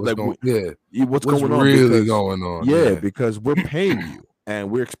going on? Really going on? Yeah, because we're paying you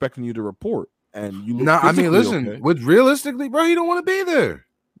and we're expecting you to report, and you. Listen, okay. With realistically, bro, he don't want to be there.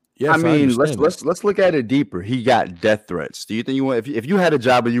 Yes, I mean, let's look at it deeper. He got death threats. Do you think you want if you had a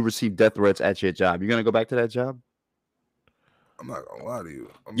job and you received death threats at your job, you're gonna go back to that job? I'm not gonna lie to you.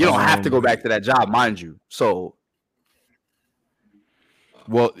 You don't have to go back to that job, mind you. So.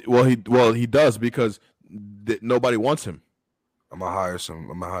 Well, he does because nobody wants him. I'm gonna hire some.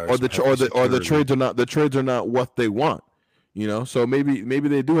 The trades are not what they want. So maybe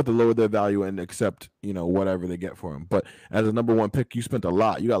they do have to lower their value and accept whatever they get for him. But as a number one pick, you spent a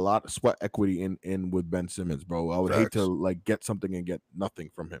lot. You got a lot of sweat equity in with Ben Simmons, bro. I would hate to get something and get nothing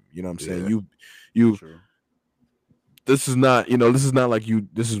from him. You know what I'm saying? You. Sure. This is not like you.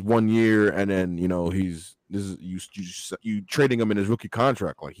 This is 1 year and then you trading him in his rookie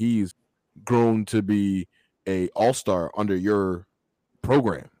contract. Like he's grown to be a all-star under your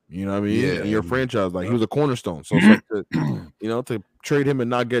program. You know what I mean? Yeah, and your franchise, he was a cornerstone. So it's like to trade him and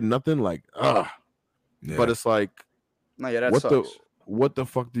not get nothing, Yeah. But it's like, what the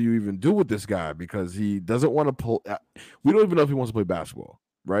fuck do you even do with this guy? Because he doesn't want to pull. We don't even know if he wants to play basketball,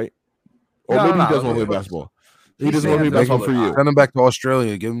 right? Or maybe he doesn't want to play basketball. He doesn't want to play basketball for you. Send him back to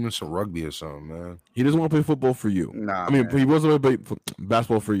Australia. Give him some rugby or something, man. He doesn't want to play football for you. Nah, I mean, he wasn't going to play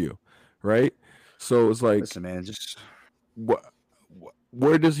basketball for you, right? So it's like, listen, man, just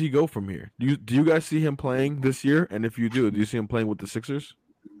where does he go from here? Do you guys see him playing this year? And if you do you see him playing with the Sixers?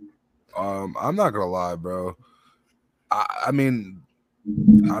 I'm not gonna lie, bro. I mean,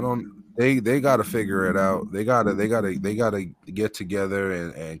 I don't. They got to figure it out. They gotta get together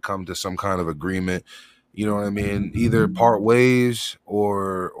and come to some kind of agreement. You know what I mean? Either part ways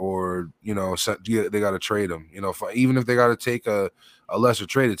or they got to trade him. Even if they got to take a lesser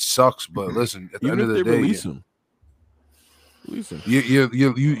trade, it sucks. But listen, at the end of the day, release him.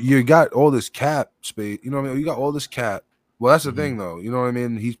 You got all this cap space. You know what I mean? You got all this cap. Well, that's the thing, though. You know what I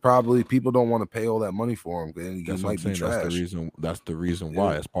mean? He's probably people don't want to pay all that money for him. And he might be trash. That's the reason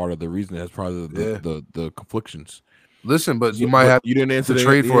why. It's part of the reason. That's part of the conflictions. Listen, but you might have to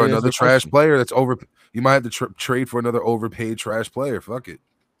trade for another trash player that's over. You might have to trade for another overpaid trash player. Fuck it.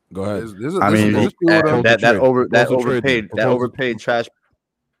 Go ahead. That overpaid trash.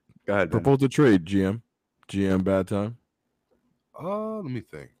 Go ahead. Propose a trade, GM. GM, bad time. Let me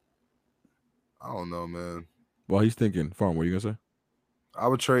think. I don't know, man. Well, he's thinking. Farm, what are you gonna say? I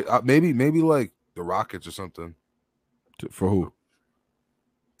would trade maybe like the Rockets or something. For who?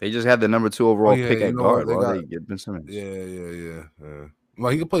 They just had the number 2 overall pick at guard. They get Ben Simmons. Yeah.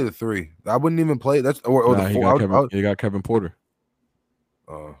 Well, he could play the 3. I wouldn't even play. That's the 4. He got Kevin Porter.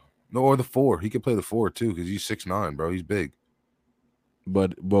 No, or the 4. He could play the 4 too because he's 6'9", bro. He's big.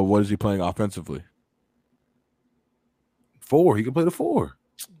 But what is he playing offensively? 4. He could play the 4.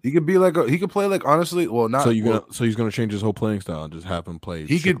 He could be he could play honestly. Well, not. So he's gonna change his whole playing style and just have him play.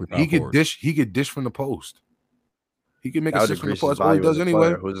 He could dish from the post. He can make assist from the post. That's all he does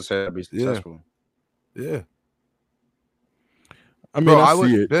anyway. Who's to say that'd be successful? Yeah. I mean, Bro, I I would-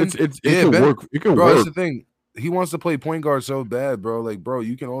 see it. Ben- It yeah, can Ben- work. It can Bro, work. that's the thing. He wants to play point guard so bad, bro. Like, bro,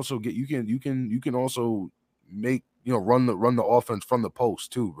 you can also get you can also make run the offense from the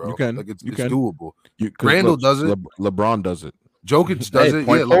post too, bro. You can. Like it's You can. doable. 'Cause Randall does it. LeBron does it. Jokic does it.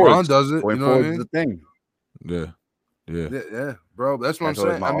 point Yeah, forwards. LeBron does it. Point You know what I forwards is mean? the thing. Yeah. Yeah, bro. That's what That's I'm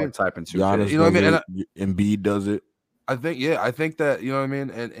always saying. my I mean, type and two. Giannis You know what I mean? does it. Embiid does it. I think that you know what I mean,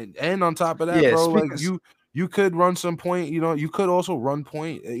 and on top of that, Yeah, bro, like speaking- you could run some point, you could also run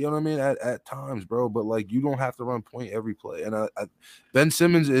point, you know what I mean, at times, bro. But like you don't have to run point every play. And Ben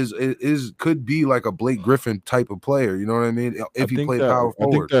Simmons could be like a Blake Griffin type of player, you know what I mean? If he played power I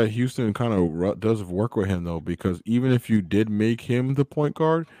think forward. that Houston kind of does work with him though, because even if you did make him the point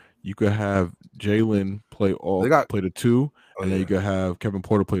guard, you could have Jalen play the 2. And then you could have Kevin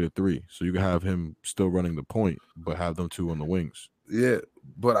Porter play the 3. So you could have him still running the point, but have them 2 on the wings. Yeah,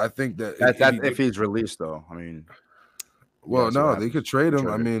 but I think that if he's released, though, I mean, well, that's what no, they happens. could trade him.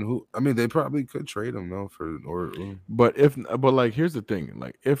 Trade I mean, they probably could trade him though But like, here's the thing,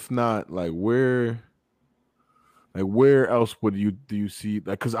 like, if not, like, where else do you see,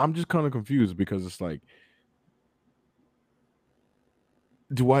 like, because I'm just kind of confused, because it's like,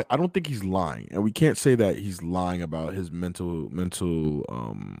 I don't think he's lying, and we can't say that he's lying about his mental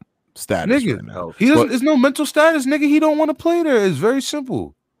status nigga. right now. He doesn't. There's no mental status, nigga. He don't want to play there. It's very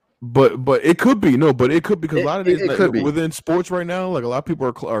simple. But it could be because a lot of these it could be. within sports right now, like a lot of people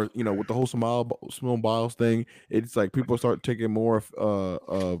are with the whole Simone Biles thing, it's like people start taking more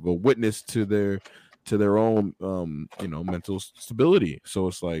of a witness to their own mental stability. So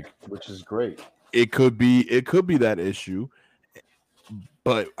it's like, which is great. It could be that issue,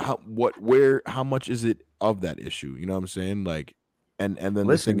 but how much is it of that issue? You know what I'm saying? Like, and then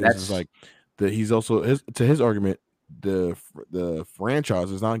Listen, the thing is like that he's also his argument. The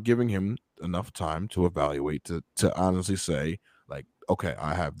franchise is not giving him enough time to evaluate to honestly say, like, okay,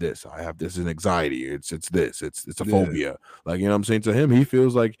 I have this an anxiety, it's a phobia, like, you know what I'm saying? To him, he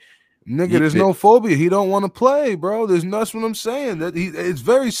feels like, nigga, there's no phobia. He don't want to play, bro. That's what I'm saying. That it's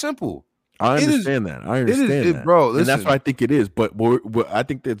very simple. I understand that, bro. Listen, and that's what I think it is. But I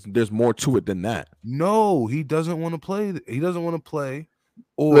think there's more to it than that. No, he doesn't want to play. He doesn't want to play.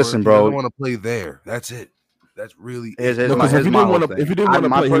 Or listen, bro, he doesn't want to play there. That's it. That's really if he didn't want to play,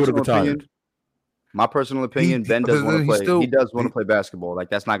 he would have retired. My personal opinion, Ben does want to play. He does want to play basketball. Like,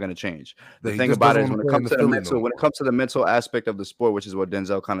 that's not going to change. The thing about it is, when it comes to the mental aspect of the sport, which is what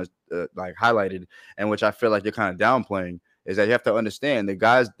Denzel kind of like highlighted, and which I feel like you're kind of downplaying, is that you have to understand the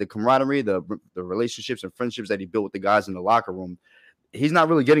guys, the camaraderie, the relationships and friendships that he built with the guys in the locker room. He's not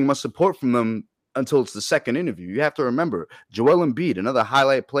really getting much support from them until it's the second interview. You have to remember, Joel Embiid, another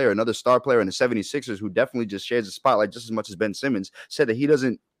highlight player, another star player in the 76ers, who definitely just shares the spotlight just as much as Ben Simmons, said that he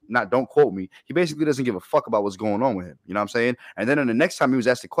doesn't, don't quote me, he basically doesn't give a fuck about what's going on with him. You know what I'm saying? And then in the next time he was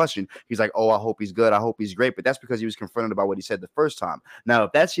asked the question, he's like, oh, I hope he's good. I hope he's great. But that's because he was confronted about what he said the first time. Now,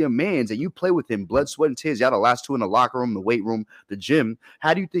 if that's your man's and you play with him, blood, sweat, and tears, y'all the last 2 in the locker room, the weight room, the gym,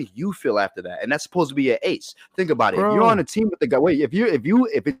 how do you think you feel after that? And that's supposed to be your ace. Think about it. Bro. If you're on a team with the guy, if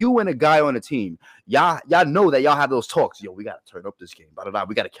you and a guy on a team, y'all know that y'all have those talks. Yo, we got to turn up this game. Blah, blah, blah.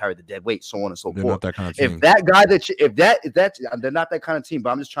 We got to carry the dead weight, so on and so They're forth. Not that kind of team. If that guy they're not that kind of team, but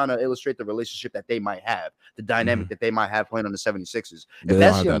I'm just trying to illustrate the relationship that they might have, the dynamic that they might have playing on the 76ers. If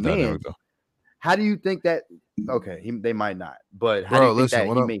that's your man, how do you think that? Okay, they might not, but how do you think that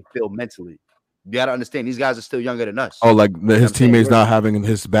he may feel mentally? You got to understand, these guys are still younger than us. Oh, like his teammates not having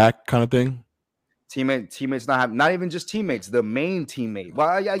his back kind of thing? Teammates not even just teammates, the main teammate.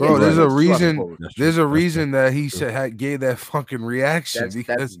 Well, bro, there's a reason. There's a reason that he gave that fucking reaction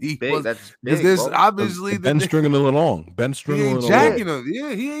because there's obviously Ben stringing it along. Ben stringing it along.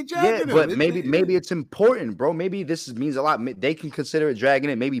 He ain't jacking him. But maybe it's important, bro. Maybe this means a lot. They can consider it dragging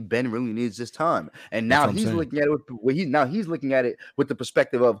it. Maybe Ben really needs this time, and now he's looking at it. He's looking at it with the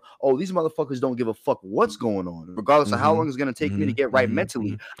perspective of, oh, these motherfuckers don't give a fuck what's going on, regardless of how long it's going to take me to get right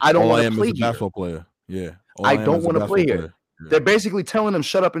mentally. I don't want to play here. Basketball player. Yeah, I don't want to play here. Yeah. They're basically telling him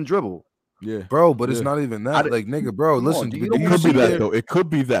shut up and dribble. Yeah, bro, but it's not even that. Like, nigga, bro, listen, it could be that though. It could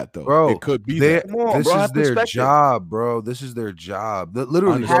be that though, bro. It could be that. This is their job, bro. This is their job.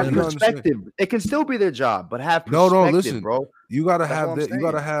 Literally, have perspective. It can still be their job, but have perspective, no. Listen, bro. You gotta have that. You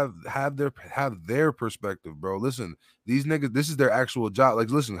gotta have their perspective, bro. Listen, these niggas. This is their actual job.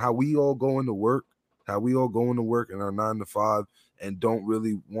 Like, listen, how we all go into work in our 9 to 5. And don't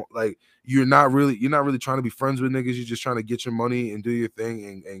really want, like, you're not really trying to be friends with niggas. You're just trying to get your money and do your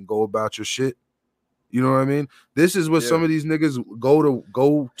thing and go about your shit. You know what I mean? This is what some of these niggas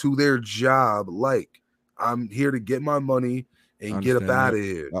go to their job. Like, I'm here to get my money and get up out of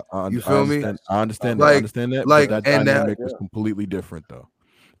here. You feel me? I understand that. Like, but that dynamic is completely different though,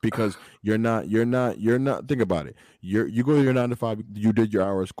 because you're not. Think about it. You go to your 9 to 5. You did your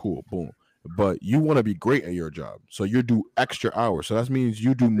hours, cool, boom. But you want to be great at your job, so you do extra hours. So that means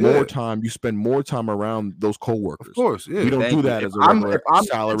you do more time. You spend more time around those coworkers. Of course, yeah. We don't do that as a regular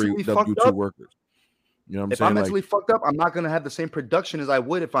salary W-2 workers. You know what I'm saying? If I'm mentally fucked up, I'm not gonna have the same production as I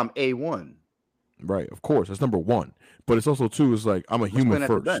would if I'm A1. Right, of course, that's number one. But it's also too. It's like I'm a human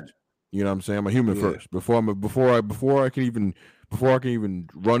first. You know what I'm saying? I'm a human first. Before I can even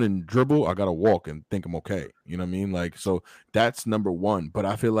run and dribble, I gotta walk and think I'm okay. You know what I mean? Like, so that's number one. But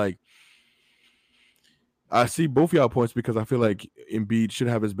I feel like I see both y'all points, because I feel like Embiid should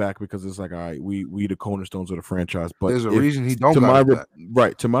have his back, because it's like, all right, we the cornerstones of the franchise. But there's a reason he don't got his back.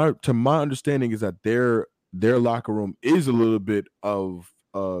 Right. To my understanding is that their locker room is a little bit of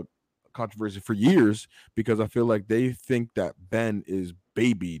controversy for years, because I feel like they think that Ben is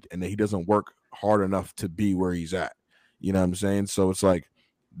babied and that he doesn't work hard enough to be where he's at. You know what I'm saying? So it's like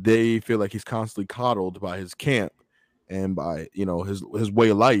they feel like he's constantly coddled by his camp and by, you know, his way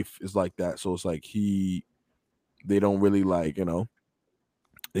of life is like that. So it's like they don't really like, you know,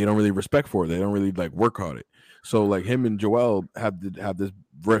 they don't really respect for it. They don't really like work on it. So like him and Joel have this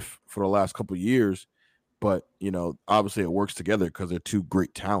riff for the last couple of years, but you know, obviously it works together because they're two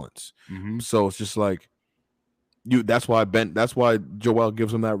great talents. Mm-hmm. So it's just like that's why Joel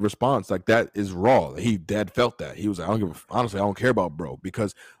gives him that response. Like, that is raw. Dad felt that. He was like, I don't care about bro,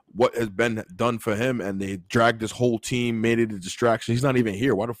 because what has been done for him, and they dragged this whole team, made it a distraction. He's not even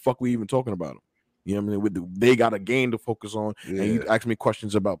here. Why the fuck we even talking about him? You know what I mean? They got a game to focus on, and you ask me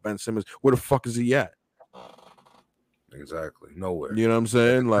questions about Ben Simmons. Where the fuck is he at? Exactly, nowhere. You know what I'm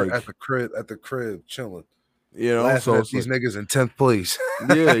saying? Like at the crib, chilling. You know, so at these niggas in 10th place.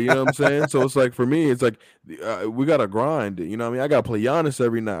 Yeah, you know what I'm saying? So it's like, for me, it's like we gotta grind. You know what I mean? I gotta play Giannis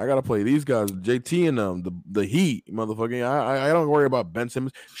every night. I gotta play these guys, JT and them, the Heat, motherfucking. I don't worry about Ben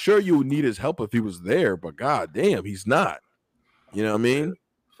Simmons. Sure, you would need his help if he was there, but god damn, he's not. You know what I mean?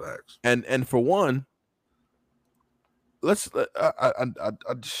 Facts. And for one, let's. I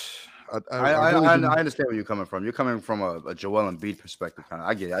understand where you're coming from. You're coming from a Joel Embiid perspective, kind of.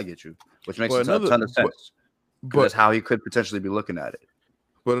 I get you, which makes a ton of sense. But that's how he could potentially be looking at it.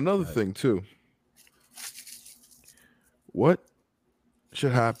 But another thing too, what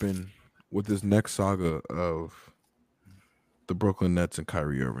should happen with this next saga of the Brooklyn Nets and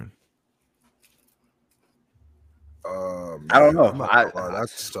Kyrie Irving? I don't know. That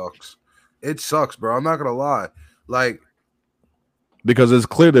sucks. It sucks, bro. I'm not gonna lie. Like, because it's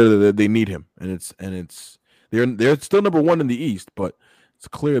clear that they need him, and they're still number one in the East, but it's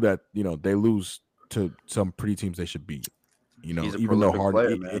clear that, you know, they lose to some pretty teams they should beat. You know, even though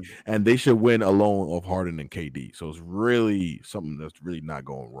Harden, and they should win alone of Harden and KD. So it's really something that's really not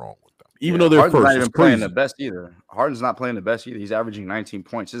going wrong with them. Even though they're Harden's first, not even playing the best either. Harden's not playing the best either. He's averaging 19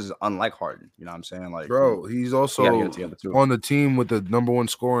 points. This is unlike Harden. You know what I'm saying? Like, bro, he's also on the team with the number one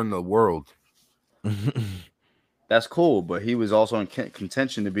scorer in the world. That's cool, but he was also in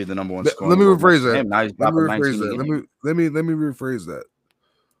contention to be the number one scorer. Let me rephrase that. Now he's dropping 19. Let me rephrase that.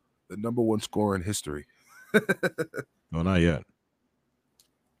 The number one scorer in history. No, not yet.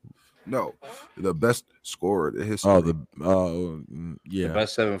 No, the best scorer in history. Yeah, the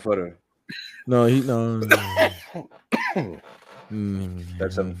best 7-footer. No.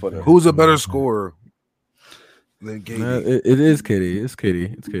 That's 7-footer. Who's a better scorer than KD? It is KD. It's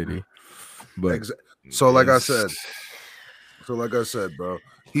KD. But so like I said, bro,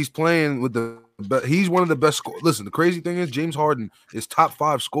 he's playing with he's one of the best scorers. Listen, the crazy thing is James Harden is top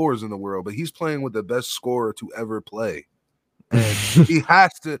 5 scorers in the world, but he's playing with the best scorer to ever play. And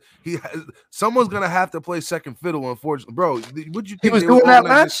someone's gonna have to play second fiddle, unfortunately. Bro, would you think he was doing that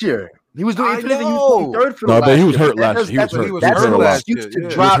last year? He was doing third for but he was hurt last year. He was hurt. He used to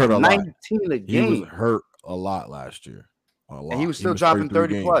drop 19 a game. He was hurt a lot last year. And he was still dropping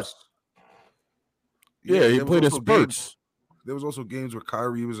 30 plus. Yeah, he played in spurts. There was also games where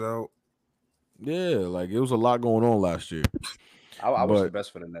Kyrie was out. Yeah, like it was a lot going on last year. I wish the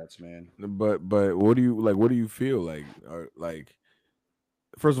best for the Nets, man. But what do you like? What do you feel like? Like,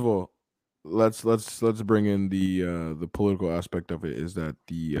 first of all, let's bring in the political aspect of it. Is that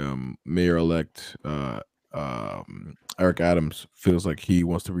the mayor-elect Eric Adams feels like he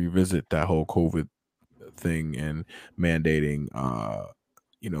wants to revisit that whole COVID thing and mandating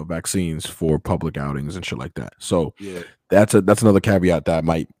vaccines for public outings and shit like that. So yeah, that's another caveat that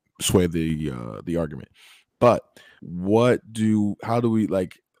might sway the argument. But how do we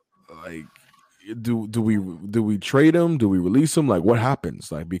do we trade him? Do we release him? Like, what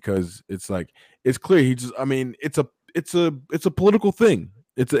happens? Like, because it's clear it's a political thing.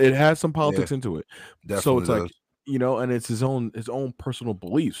 It has some politics into it. So it's like, you know, and it's his own personal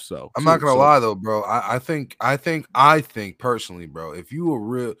beliefs. So I'm not gonna lie though, bro. I think personally, bro, if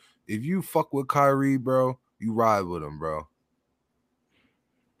you fuck with Kyrie, bro, you ride with him, bro.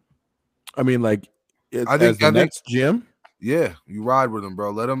 I mean, like, I think Nets GM. Yeah, you ride with him,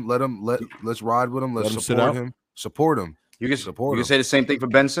 bro. Let's ride with him. Let's support him. Support him. You can support. You can say the same thing for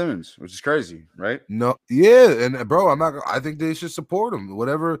Ben Simmons, which is crazy, right? No, yeah, and bro, I think they should support him.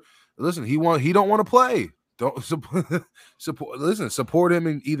 Whatever. Listen, he don't want to play. Don't support. Listen, support him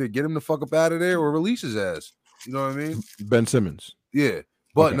and either get him the fuck up out of there or release his ass. You know what I mean? Ben Simmons. Yeah,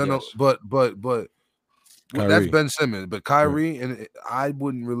 but but that's Ben Simmons. But Kyrie, and I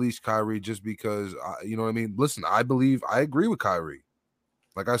wouldn't release Kyrie just because you know what I mean. Listen, I agree with Kyrie.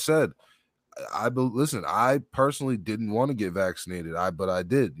 Like I said, listen. I personally didn't want to get vaccinated. But I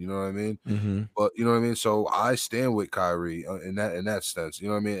did. You know what I mean? Mm-hmm. But you know what I mean. So I stand with Kyrie in that sense. You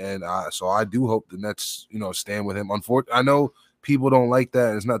know what I mean? And so I do hope the Nets, you know, stand with him. Unfortunately, I know people don't like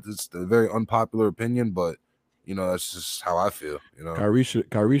that. It's a very unpopular opinion, but you know that's just how I feel. You know, Kyrie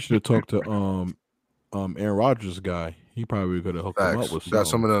should have talked to Aaron Rodgers guy. He probably could have hooked him up with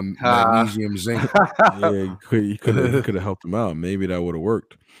some of the magnesium zinc. Yeah, he could have helped him out. Maybe that would have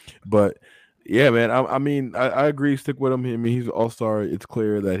worked. But yeah, man. I mean, I agree. Stick with him. I mean, he's an all-star. It's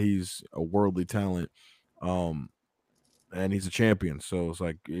clear that he's a worldly talent. And he's a champion. So it's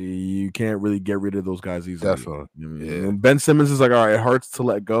like you can't really get rid of those guys easily. Definitely. You know what I mean? And Ben Simmons is like, all right, it hurts to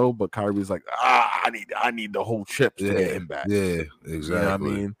let go, but Kyrie's like, I need the whole chip to get him back. Yeah, exactly. You know what I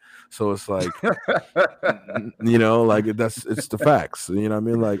mean? So it's like, you know, like it's the facts. You know what I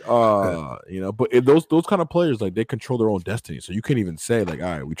mean? Like, you know, but those kind of players, like they control their own destiny. So you can't even say like, all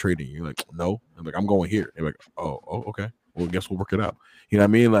right, we trading you. You're like, no. I'm like, I'm going here. You're like, oh, okay. Well, I guess we'll work it out. You know what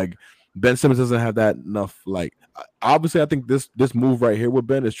I mean? Like Ben Simmons doesn't have that enough. Like, obviously, I think this move right here with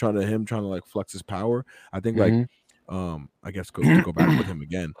Ben is trying to like flex his power. I think like, I guess to go back with him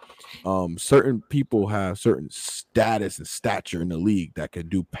again. Certain people have certain status and stature in the league that can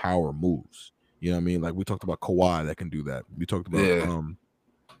do power moves. You know what I mean? Like we talked about Kawhi that can do that. We talked about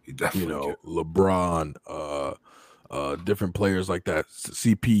you know, LeBron, different players like that.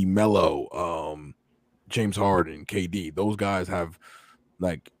 CP, Melo, James Harden, KD. Those guys have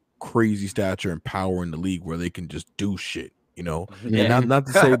like crazy stature and power in the league where they can just do shit, you know. And not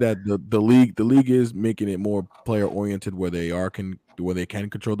to say that the league is making it more player oriented where they can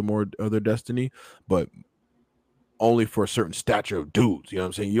control the more of their destiny, but only for a certain stature of dudes. You know what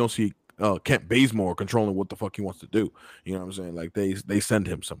I'm saying? You don't see Kent Bazemore controlling what the fuck he wants to do. You know what I'm saying? Like they send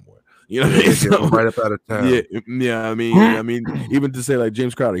him somewhere. You know what I mean? So, right up out of town. Yeah. I mean, even to say like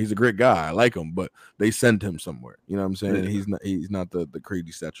James Crowder, he's a great guy. I like him, but they send him somewhere. You know what I'm saying? Yeah. He's not the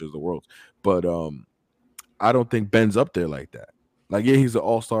crazy stature of the world. But I don't think Ben's up there like that. Like, yeah, he's an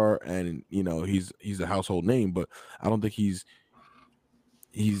all-star and you know he's a household name, but I don't think he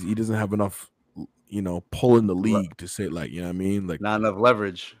doesn't have enough, you know, pull in the league to say like, you know what I mean? Like not enough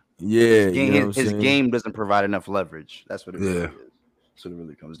leverage. Yeah, his game doesn't provide enough leverage. That's what it really is. That's what it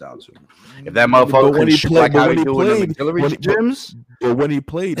really comes down to. If that motherfucker couldn't shoot like how he do in the Hillary gyms, but when he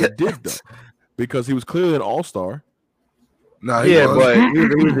played, it did though, because he was clearly an all-star. No, but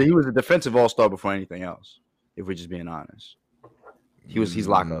he was a defensive all-star before anything else. If we're just being honest, he's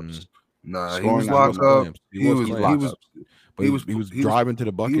lockups. Nah, he was locked up. He was driving to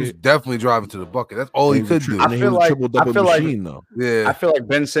the bucket. He was definitely driving to the bucket. That's all he could do. I feel like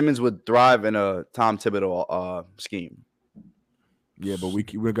Ben Simmons would thrive in a Tom Thibodeau scheme. Yeah, but we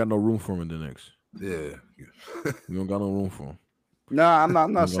got no room for him in the Knicks. Yeah, we don't got no room for him. No, I'm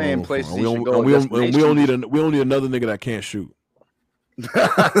not saying places. We don't need another nigga that can't shoot. That's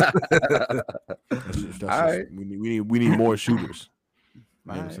right. We need more shooters. You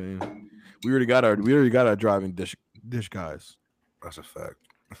know what I'm saying? We already got our driving dish guys. That's a fact.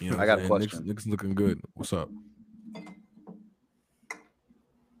 You know, I got a question. Nick's looking good. What's up?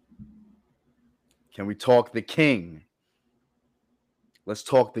 Can we talk the king? Let's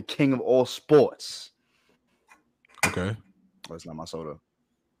talk the king of all sports. Okay. That's not my soda.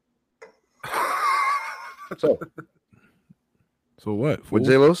 So what? With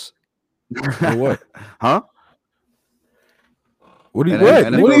J-Los? For what? Huh? What are you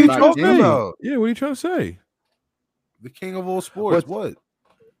trying to say? Yeah, what are you trying to say? The king of all sports.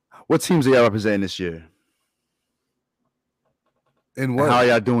 What teams are y'all representing this year? And what? How are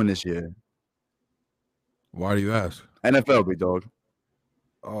y'all doing this year? Why do you ask? NFL, big dog.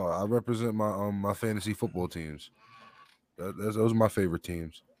 Oh, I represent my fantasy football teams. Those are my favorite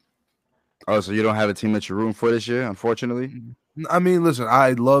teams. Oh, so you don't have a team that you're rooting for this year, unfortunately? I mean, listen,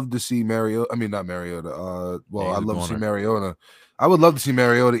 I'd love to see Mariota. I mean, not Mariota. I'd love to see Mariota. I would love to see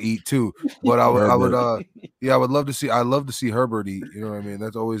Mariota eat too, but I would, I would love to see. I love to see Herbert eat. You know what I mean?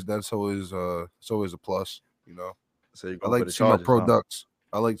 It's always a plus. You know. So I like to see my products.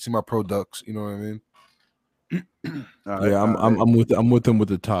 I like to see my products. You know what I mean? Yeah, I'm with them with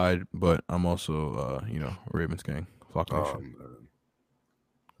the Tide, but I'm also Ravens gang. Fuck Nation.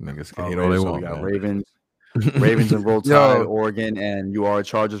 Niggas can hate all they want. We got Ravens and Roll Tide, Oregon, and you are a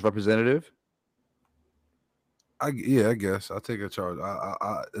Chargers representative. I guess I'll take a charge.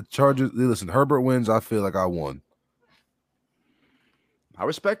 Chargers. Listen, Herbert wins. I feel like I won. I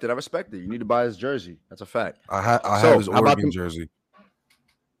respect it. You need to buy his jersey. That's a fact. I have his Oregon jersey.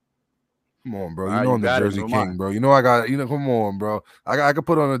 Come on, bro. You know I'm the Jersey King, bro. You know I got. Come on, bro. I could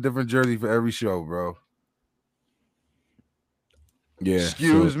put on a different jersey for every show, bro. Yeah.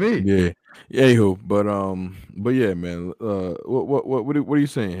 Excuse me. Yeah. Anywho, but yeah, man. What are you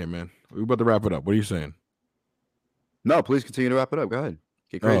saying here, man? We're about to wrap it up. What are you saying? No, please continue to wrap it up. Go ahead.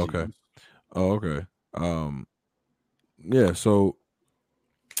 Get crazy. Oh, okay. Yeah. So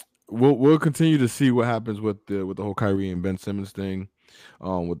we'll continue to see what happens with the whole Kyrie and Ben Simmons thing.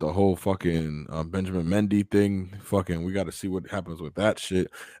 With the whole fucking Benjamin Mendy thing, we got to see what happens with that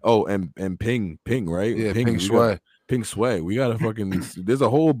shit. Oh, and Ping, right? Yeah, Ping Sway. We gotta fucking. There's a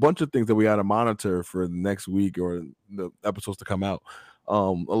whole bunch of things that we gotta monitor for the next week or the episodes to come out.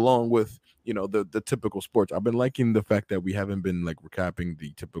 Along with the typical sports. I've been liking the fact that we haven't been like recapping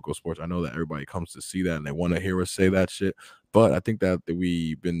the typical sports. I know that everybody comes to see that and they want to hear us say that shit, but I think that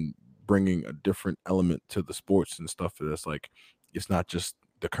we've been bringing a different element to the sports and stuff that's like. It's not just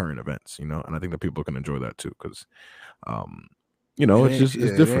the current events, and I think that people can enjoy that too, because, it's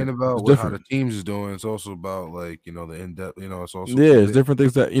different. It ain't about how the teams is doing. It's also about the in depth. It's also it's different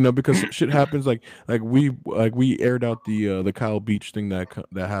things that because shit happens. Like we aired out the Kyle Beach thing that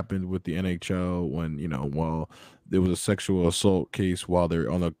happened with the NHL when while there was a sexual assault case while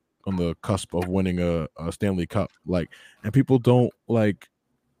they're on the cusp of winning a Stanley Cup, and people don't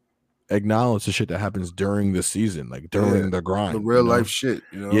acknowledge the shit that happens during the season, during the grind, the real life shit.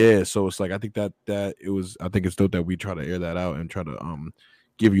 Yeah, so it's I think that it was. I think it's dope that we try to air that out and try to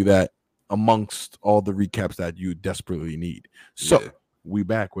give you that amongst all the recaps that you desperately need. So we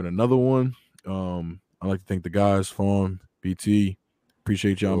back with another one. I'd like to thank the guys, Fawn, BT.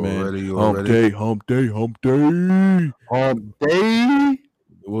 Appreciate y'all, man. Hump day.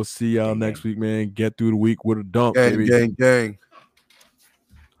 We'll see y'all next week, man. Get through the week with a dunk, baby. Gang.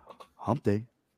 Hump day.